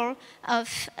example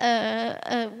of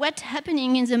what's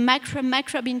happening in the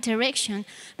macro-microbe interaction.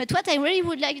 But what I really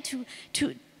would like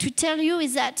to tell you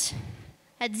is that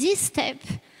at this step,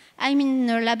 I'm in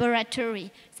a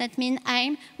laboratory. That means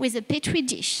I'm with a petri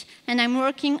dish, and I'm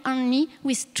working only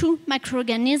with 2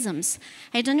 microorganisms.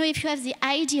 I don't know if you have the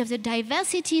idea of the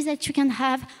diversity that you can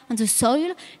have on the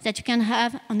soil, that you can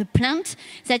have on the plant,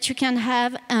 that you can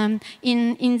have in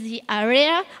the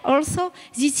area also.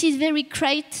 This is very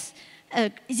great.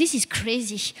 This is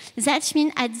crazy. That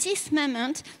means at this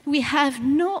moment, we have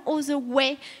no other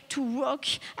way to work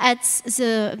at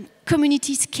the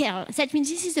community scale. That means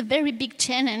this is a very big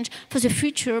challenge for the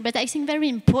future, but I think very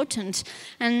important.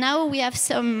 And now we have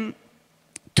some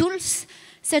tools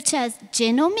such as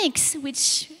genomics,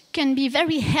 which can be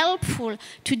very helpful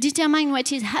to determine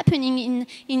what is happening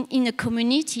in a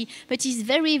community, but is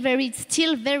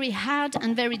still very hard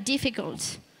and very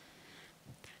difficult.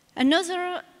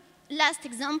 Another last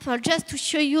example, just to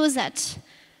show you that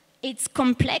it's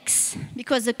complex,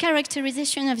 because the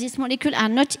characterization of this molecule are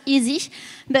not easy,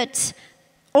 but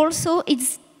also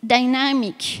it's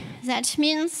dynamic. That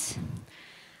means,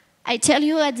 I tell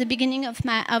you at the beginning of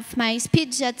my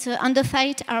speech that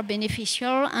endophytes are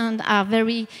beneficial and are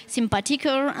very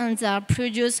sympathetical, and they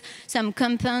produce some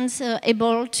compounds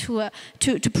able to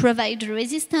provide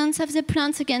resistance of the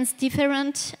plants against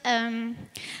different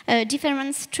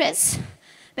stress.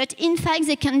 But in fact,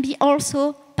 they can be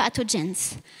also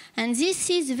pathogens. And this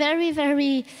is very,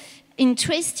 very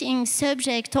interesting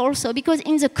subject also, because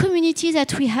in the community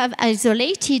that we have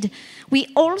isolated,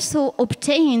 we also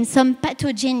obtain some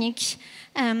pathogenic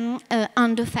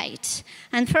endophytes.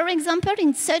 And for example,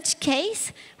 in such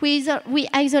case, we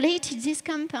isolated this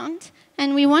compound,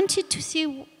 and we wanted to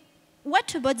see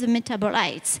what about the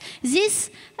metabolites?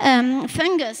 This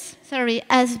fungus,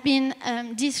 has been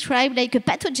described like a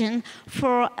pathogen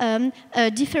for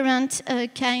a different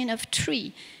kind of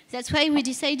tree. That's why we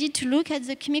decided to look at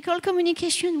the chemical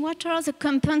communication. What are the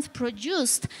compounds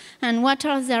produced, and what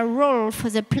are their role for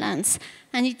the plants?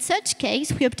 And in such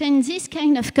case, we obtained this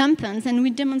kind of compounds, and we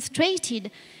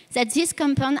demonstrated that these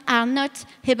compounds are not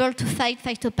able to fight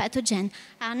phytopathogen,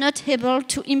 are not able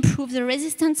to improve the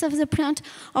resistance of the plant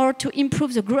or to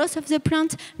improve the growth of the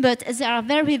plant, but they are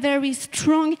very, very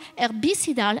strong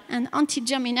herbicidal and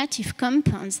anti-germinative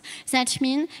compounds. That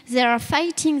means they are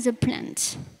fighting the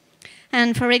plant.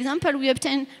 And for example, we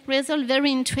obtained results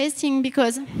very interesting,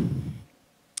 because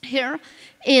here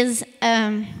is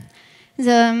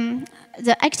the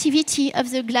activity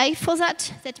of the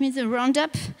glyphosate, that means the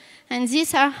Roundup, and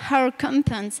these are our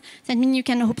compounds. That means you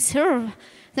can observe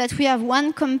that we have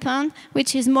one compound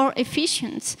which is more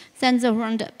efficient than the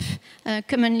Roundup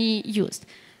commonly used.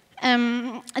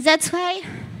 That's why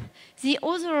the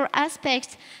other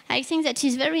aspect I think that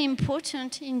is very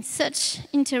important in such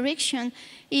interaction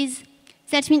is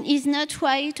that means is not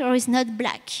white or is not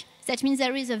black. That means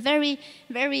there is a very,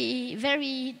 very,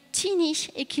 very teeny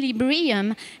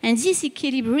equilibrium, and this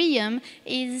equilibrium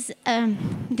is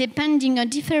depending on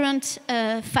different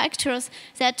factors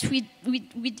that we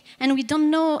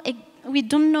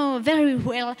don't know very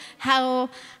well how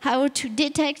to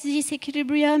detect this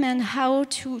equilibrium and how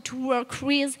to work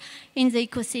with in the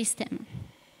ecosystem.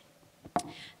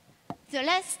 The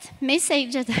last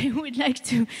message that I would like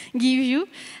to give you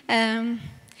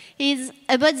is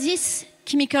about this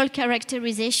chemical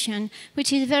characterization,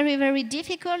 which is very, very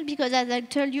difficult because, as I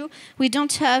told you, we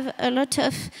don't have a lot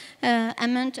of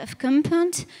amount of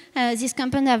compound. These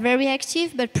compounds are very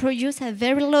active but produce a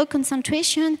very low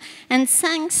concentration. And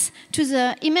thanks to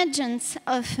the emergence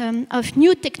of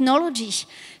new technology,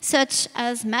 such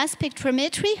as mass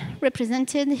spectrometry,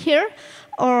 represented here,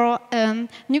 or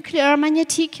nuclear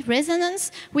magnetic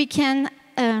resonance, we can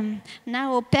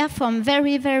now perform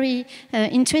very, very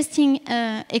interesting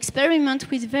experiment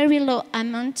with very low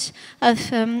amount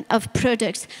of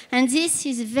products. And this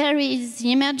is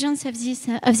the emergence of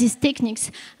these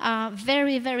techniques are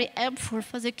very, very helpful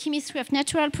for the chemistry of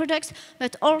natural products,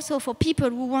 but also for people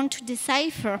who want to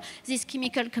decipher this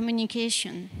chemical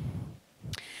communication.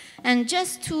 And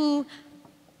just to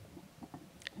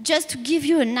give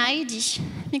you an idea,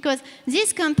 because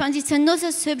this compound is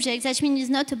another subject that means it's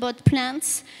not about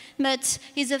plants, but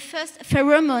is the first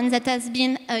pheromone that has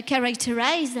been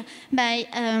characterized by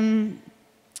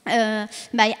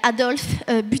Adolf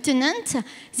Butenandt.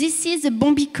 This is a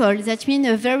bombicol, that means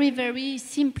a very, very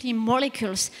simply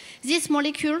molecules. These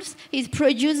molecules is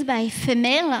produced by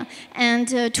female and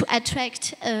to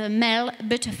attract male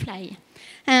butterfly.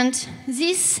 And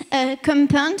this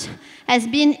compound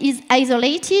is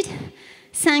isolated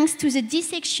thanks to the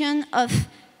dissection of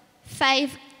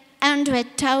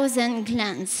 500,000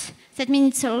 glands. That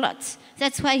means it's a lot.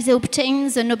 That's why they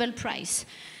obtained the Nobel Prize.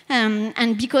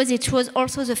 And because it was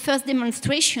also the first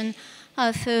demonstration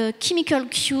of chemical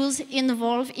cues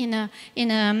involved in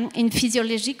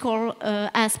physiological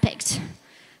aspects.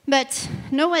 But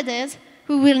nowadays,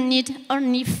 we will need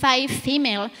only 5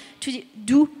 females to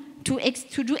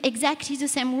do exactly the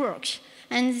same work.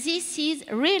 And this is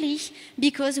really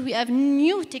because we have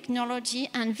new technology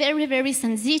and very, very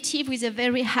sensitive with a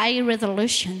very high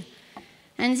resolution.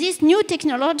 And this new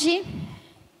technology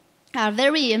are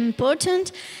very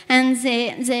important, and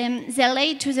they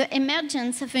lead to the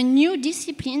emergence of a new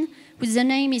discipline, which the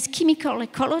name is chemical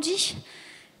ecology.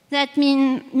 That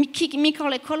means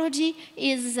chemical ecology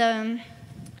is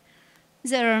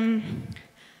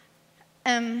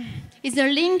is the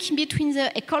link between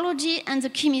the ecology and the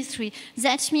chemistry.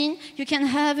 That means you can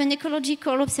have an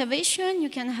ecological observation, you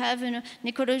can have an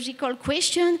ecological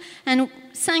question, and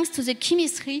thanks to the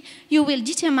chemistry, you will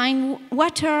determine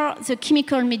what are the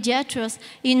chemical mediators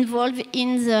involved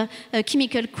in the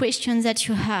chemical questions that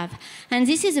you have. And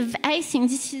this is, I think,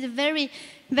 this is a very,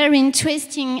 very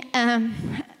interesting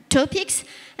topics,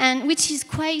 and which is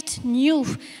quite new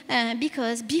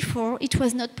because before it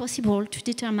was not possible to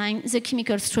determine the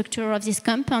chemical structure of these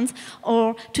compounds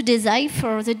or to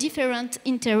decipher the different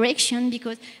interaction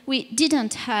because we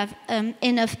didn't have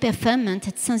enough performance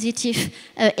and sensitive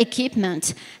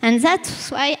equipment. And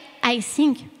that's why I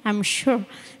think, I'm sure,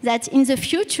 that in the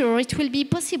future it will be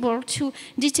possible to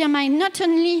determine not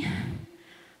only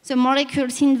the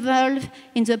molecules involved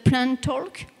in the plant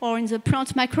talk, or in the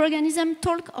plant microorganism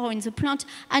talk, or in the plant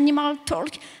animal talk,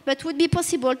 but would be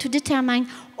possible to determine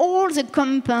all the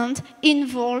compounds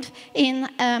involved in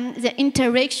the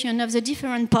interaction of the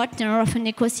different partners of an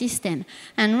ecosystem.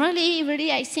 And really,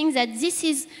 really, I think that this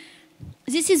is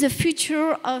the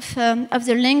future of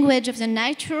the language of the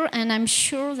nature, and I'm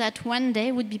sure that one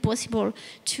day would be possible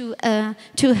to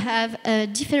have a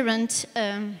different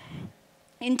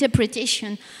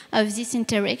interpretation of this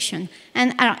interaction.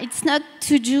 And it's not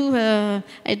to do, I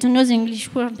don't know the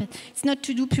English word, but it's not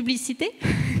to do publicité,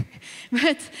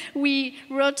 but we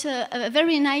wrote a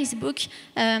very nice book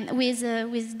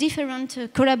with different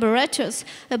collaborators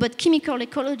about chemical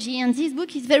ecology, and this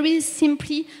book is very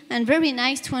simply and very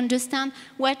nice to understand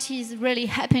what is really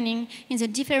happening in the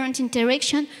different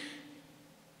interaction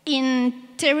in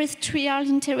terrestrial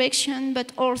interaction,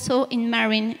 but also in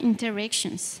marine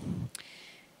interactions.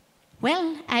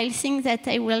 Well, I think that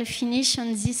I will finish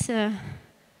on this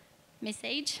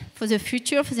message for the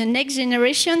future, for the next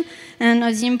generation, and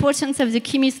of the importance of the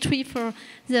chemistry for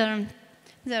the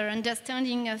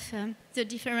understanding of the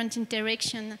different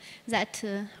interaction that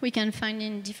we can find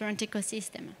in different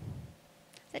ecosystems.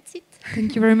 That's it.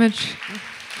 Thank you very much.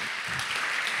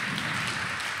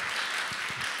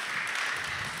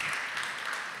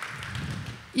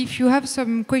 If you have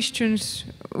some questions,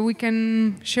 we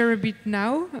can share a bit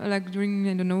now, like during,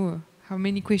 I don't know how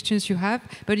many questions you have,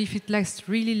 but if it lasts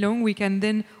really long, we can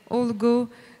then all go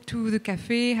to the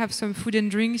cafe, have some food and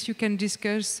drinks, you can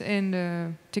discuss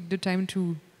and take the time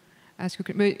to ask.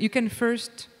 But you can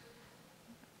first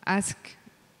ask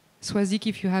Soizic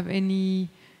if you have any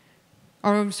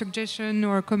or suggestion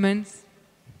or comments.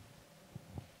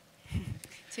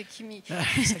 Thank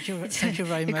you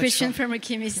very much. A question from a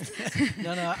chemist.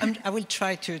 No, I will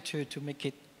try to make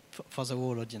it for the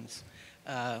whole audience.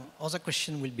 Other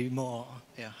question will be more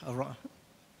around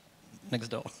next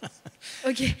door.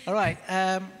 Okay. All right.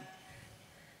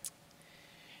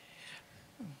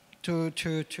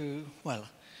 Well,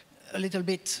 a little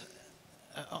bit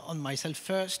on myself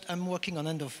first. I'm working on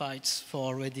endophytes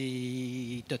for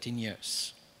already 13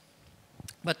 years,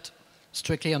 but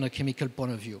strictly on a chemical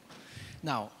point of view.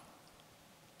 Now,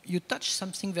 you touched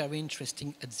something very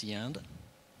interesting at the end.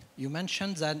 You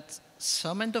mentioned that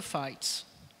some endophytes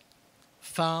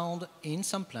found in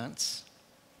some plants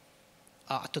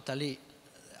are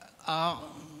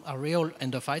real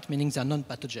endophytes, meaning they're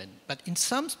non-pathogen. But in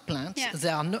some plants, they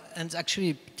are not, and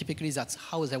actually, typically that's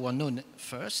how they were known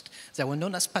first. They were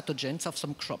known as pathogens of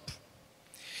some crop.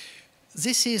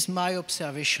 This is my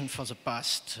observation for the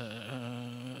past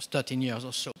 13 years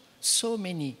or so. So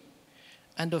many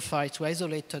endophytes were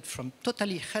isolated from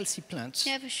totally healthy plants.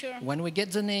 Yeah, for sure. When we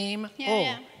get the name,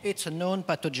 it's a known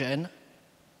pathogen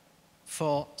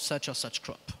for such or such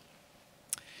crop.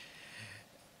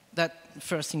 That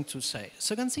first thing to say.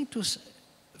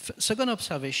 Second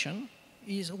observation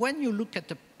is when you look at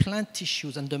the plant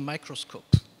tissues under the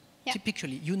microscope,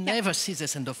 typically you never see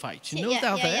this endophyte. You know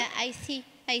they're there. Yeah,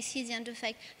 I see the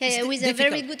endophyte. Yeah, with a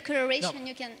very good coloration,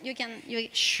 you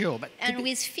can. Sure, but and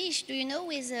with fish, do you know,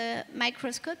 with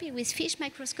microscopy, with fish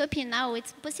microscopy now,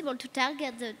 it's possible to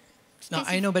target the. No,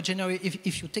 I know, but generally,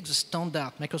 if you take the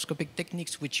standard microscopic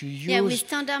techniques which you use,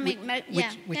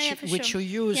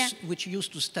 which you use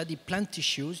to study plant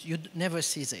tissues, you never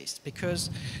see this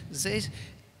because this,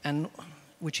 and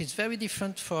which is very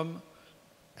different from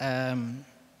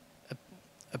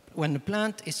when a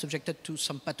plant is subjected to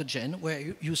some pathogen,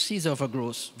 where you see the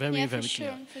overgrowth very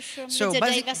clear. For sure. So but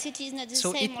the diversity is not the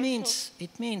same. So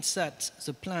it means that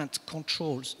the plant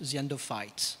controls the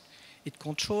endophyte. It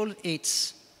controls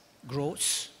its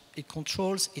growth. It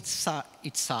controls its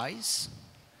size.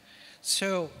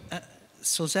 So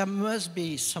there must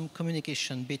be some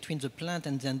communication between the plant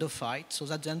and the endophyte, so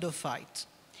that the endophyte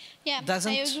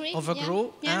doesn't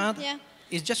overgrow and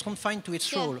is just confined to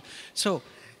its role. So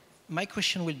my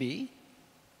question will be,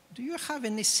 do you have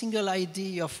any single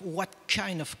idea of what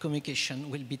kind of communication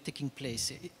will be taking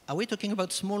place? Are we talking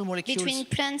about small molecules? Between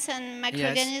plants and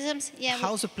microorganisms? Yes.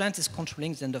 How the plant is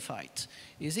controlling the endophyte?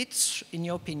 Is it, in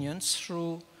your opinion,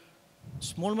 through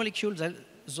small molecules,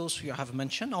 those you have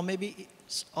mentioned, or maybe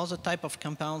other type of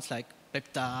compounds like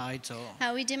peptides or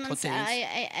proteins?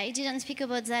 I didn't speak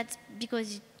about that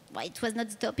because it was not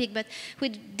the topic, but we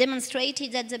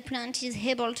demonstrated that the plant is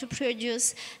able to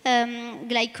produce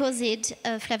glycoside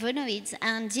flavonoids,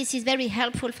 and this is very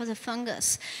helpful for the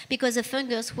fungus because the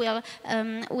fungus will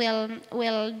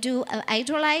do a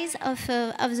hydrolyze of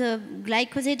the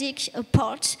glycosidic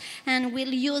part and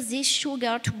will use this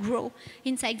sugar to grow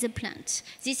inside the plant.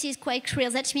 This is quite clear.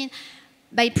 That means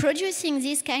by producing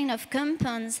this kind of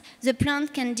compounds, the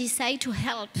plant can decide to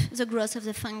help the growth of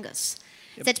the fungus.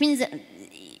 Yep. That means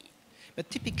but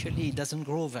typically, it doesn't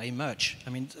grow very much. I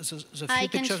mean, I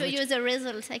can show you the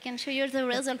results.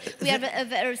 We have a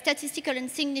very statistical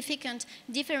and significant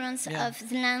difference of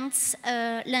the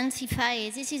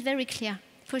lengthify. This is very clear,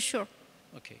 for sure.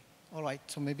 Okay. All right.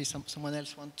 So maybe someone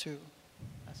else wants to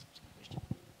ask some questions.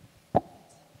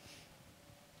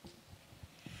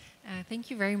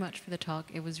 Thank you very much for the talk.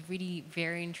 It was really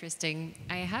very interesting.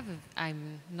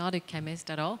 I'm not a chemist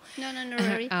at all. No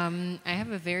worry. I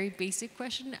have a very basic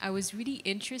question. I was really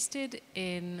interested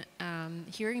in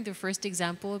hearing the first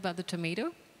example about the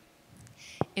tomato,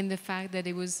 in the fact that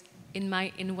it was, in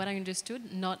what I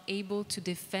understood, not able to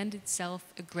defend itself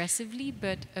aggressively,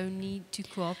 but only to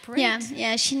cooperate.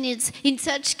 Yeah, she needs, in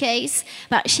such case,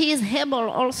 but she is able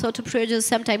also to produce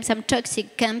sometimes some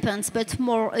toxic compounds, but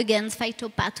more against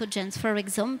phytopathogens, for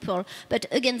example. But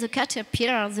against the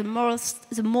caterpillar,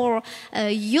 the more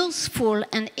useful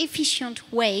and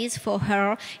efficient ways for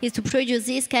her is to produce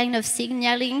this kind of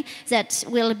signaling that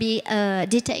will be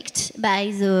detected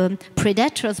by the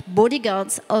predators,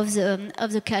 bodyguards of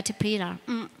the caterpillar.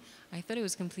 I thought it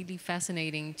was completely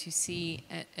fascinating to see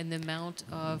an amount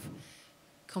of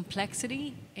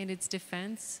complexity in its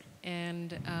defense.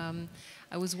 And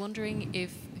I was wondering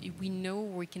if we know,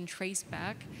 or we can trace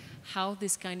back how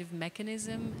this kind of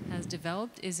mechanism has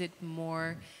developed. Is it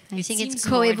more? I think it's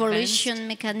co-evolution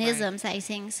mechanisms. Right. I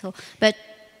think so, but.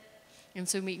 And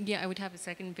so, yeah, I would have a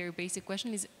second very basic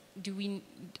question: is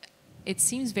it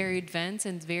seems very advanced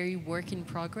and very work in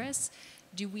progress.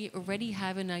 Do we already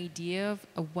have an idea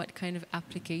of what kind of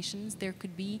applications there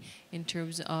could be in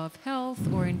terms of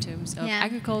health or in terms of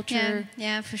agriculture?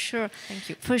 Yeah, for sure. Thank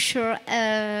you. For sure.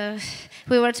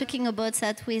 We were talking about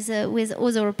that with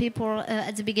other people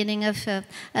at the beginning of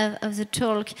the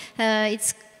talk.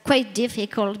 It's quite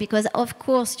difficult because, of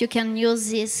course, you can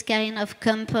use this kind of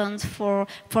compounds for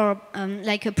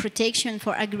like a protection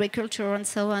for agriculture and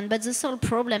so on. But the sole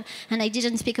problem, and I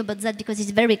didn't speak about that because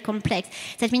it's very complex,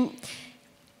 that means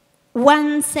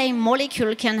one same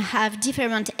molecule can have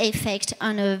different effects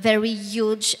on a very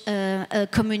huge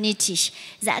community.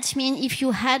 That means if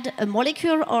you had a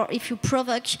molecule or if you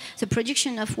provoke the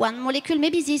production of one molecule,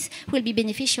 maybe this will be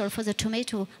beneficial for the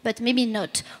tomato, but maybe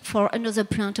not for another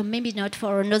plant or maybe not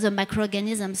for another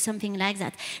microorganism, something like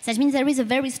that. That means there is a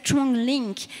very strong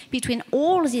link between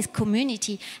all this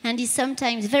community, and it's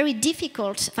sometimes very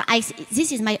difficult.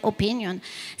 This is my opinion.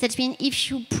 That means if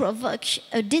you provoke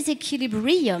a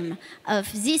disequilibrium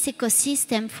of this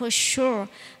ecosystem, for sure,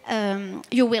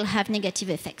 you will have negative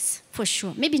effects, for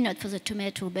sure. Maybe not for the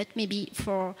tomato, but maybe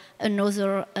for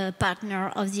another partner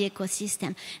of the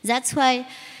ecosystem. That's why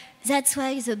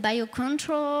the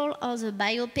biocontrol or the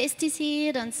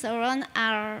biopesticide and so on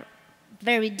are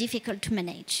very difficult to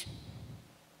manage,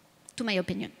 to my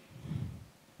opinion.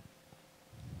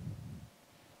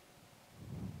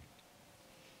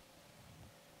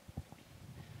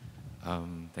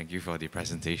 Thank you for the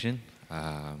presentation.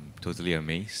 Totally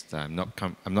amazed. I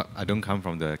don't come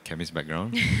from the chemist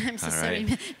background. I'm so sorry.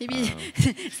 Right. Maybe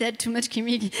said too much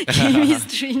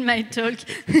chemistry in my talk.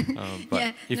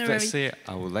 But if let's say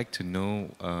I would like to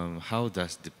know how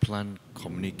does the plant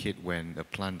communicate when the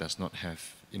plant does not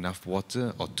have enough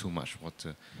water or too much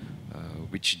water?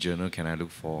 Which journal can I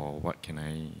look for? What can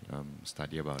I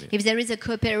study about it? If there is a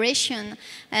cooperation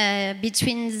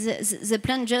between the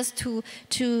plant just to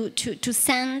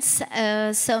sense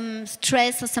some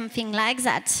stress or something like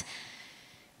that,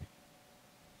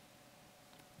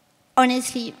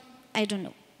 honestly, I don't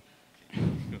know.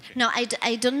 Okay. No,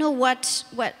 I don't know what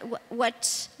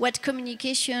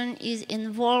communication is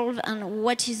involved and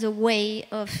what is the way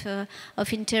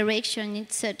of interaction in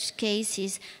such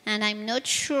cases. And I'm not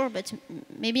sure, but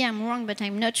maybe I'm wrong, but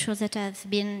I'm not sure that has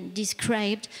been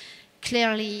described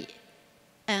clearly.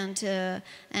 And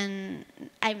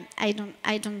I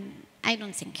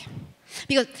don't think.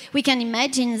 Because we can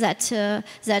imagine that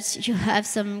you have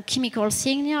some chemical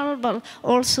signal, but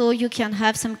also you can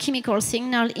have some chemical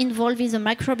signal involved in the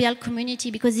microbial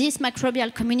community, because this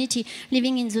microbial community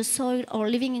living in the soil or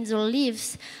living in the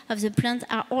leaves of the plant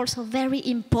are also very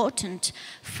important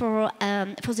for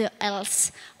the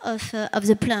health of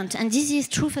the plant. And this is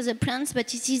true for the plants,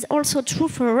 but it is also true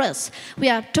for us. We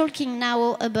are talking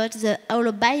now about the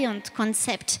holobiont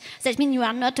concept. That means you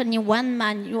are not only one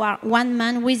man, you are one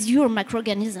man with your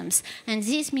microorganisms. And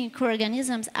these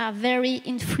microorganisms are very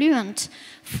influent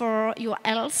for your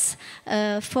health,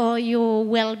 for your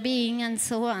well-being, and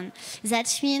so on.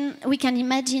 That means we can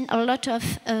imagine a lot of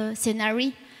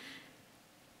scenarios,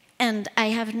 and I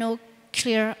have no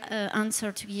clear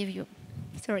answer to give you.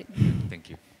 Sorry. Thank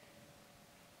you.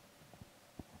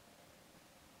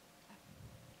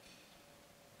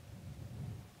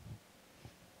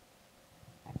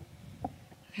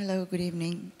 Hello, good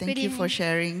evening. Thank you for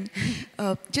sharing.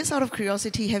 Just out of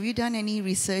curiosity, have you done any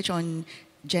research on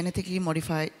genetically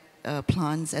modified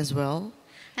plants as well,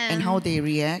 and how they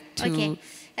react to... Okay.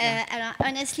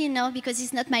 Honestly, no, because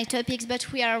it's not my topics,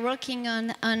 but we are working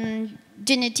on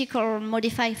genetically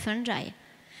modified fungi.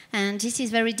 And this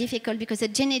is very difficult because the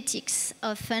genetics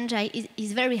of fungi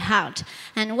is very hard.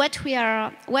 And what we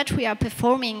are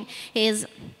performing is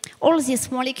all these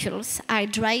molecules are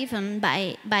driven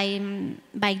by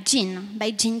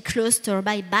gene cluster,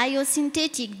 by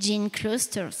biosynthetic gene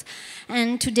clusters.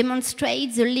 And to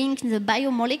demonstrate the link in the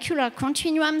biomolecular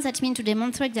continuum, that means to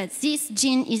demonstrate that this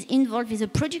gene is involved with the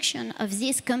production of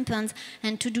these compounds,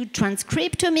 and to do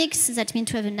transcriptomics, that means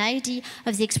to have an idea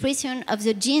of the expression of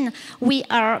the gene, we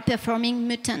are performing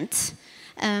mutants.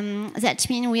 That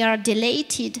means we are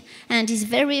deleted, and it's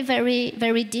very, very,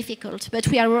 very difficult. But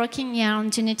we are working here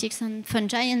on genetics and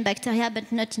fungi and bacteria,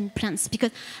 but not in plants, because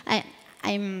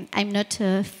I'm not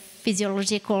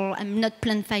physiological. I'm not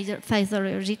plant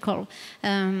physiological.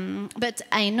 But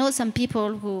I know some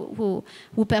people who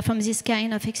perform this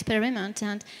kind of experiment,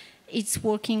 and it's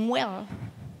working well.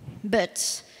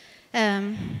 But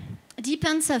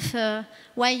depends of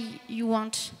why you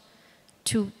want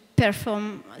to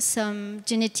perform some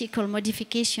genetical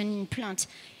modification in plants.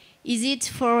 Is it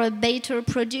for a better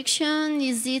production?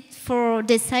 Is it for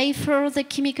decipher the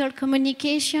chemical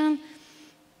communication?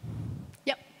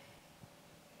 Yep.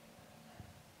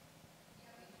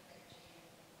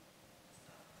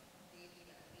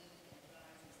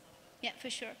 Yeah,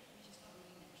 for sure.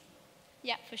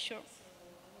 Yeah, for sure.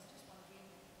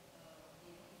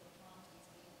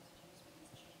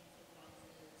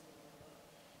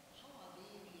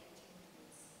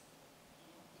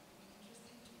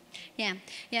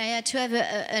 Yeah, to have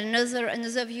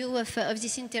another view of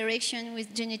this interaction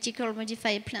with genetically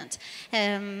modified plants.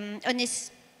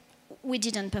 We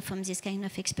didn't perform this kind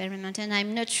of experiment, and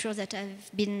I'm not sure that I've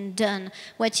been done.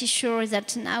 What is sure is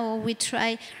that now we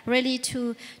try really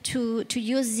to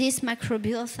use this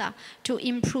microbiota to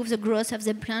improve the growth of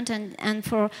the plant and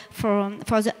for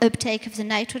the uptake of the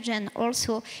nitrogen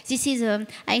also. This is,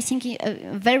 I think,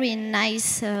 a very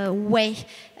nice way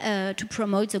to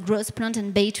promote the growth plant,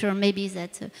 and better maybe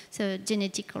that the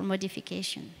genetical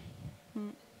modification.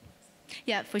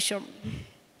 Yeah, for sure.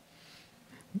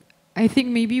 I think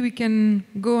maybe we can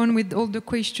go on with all the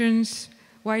questions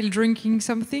while drinking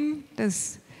something.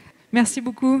 Merci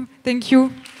beaucoup. Thank you.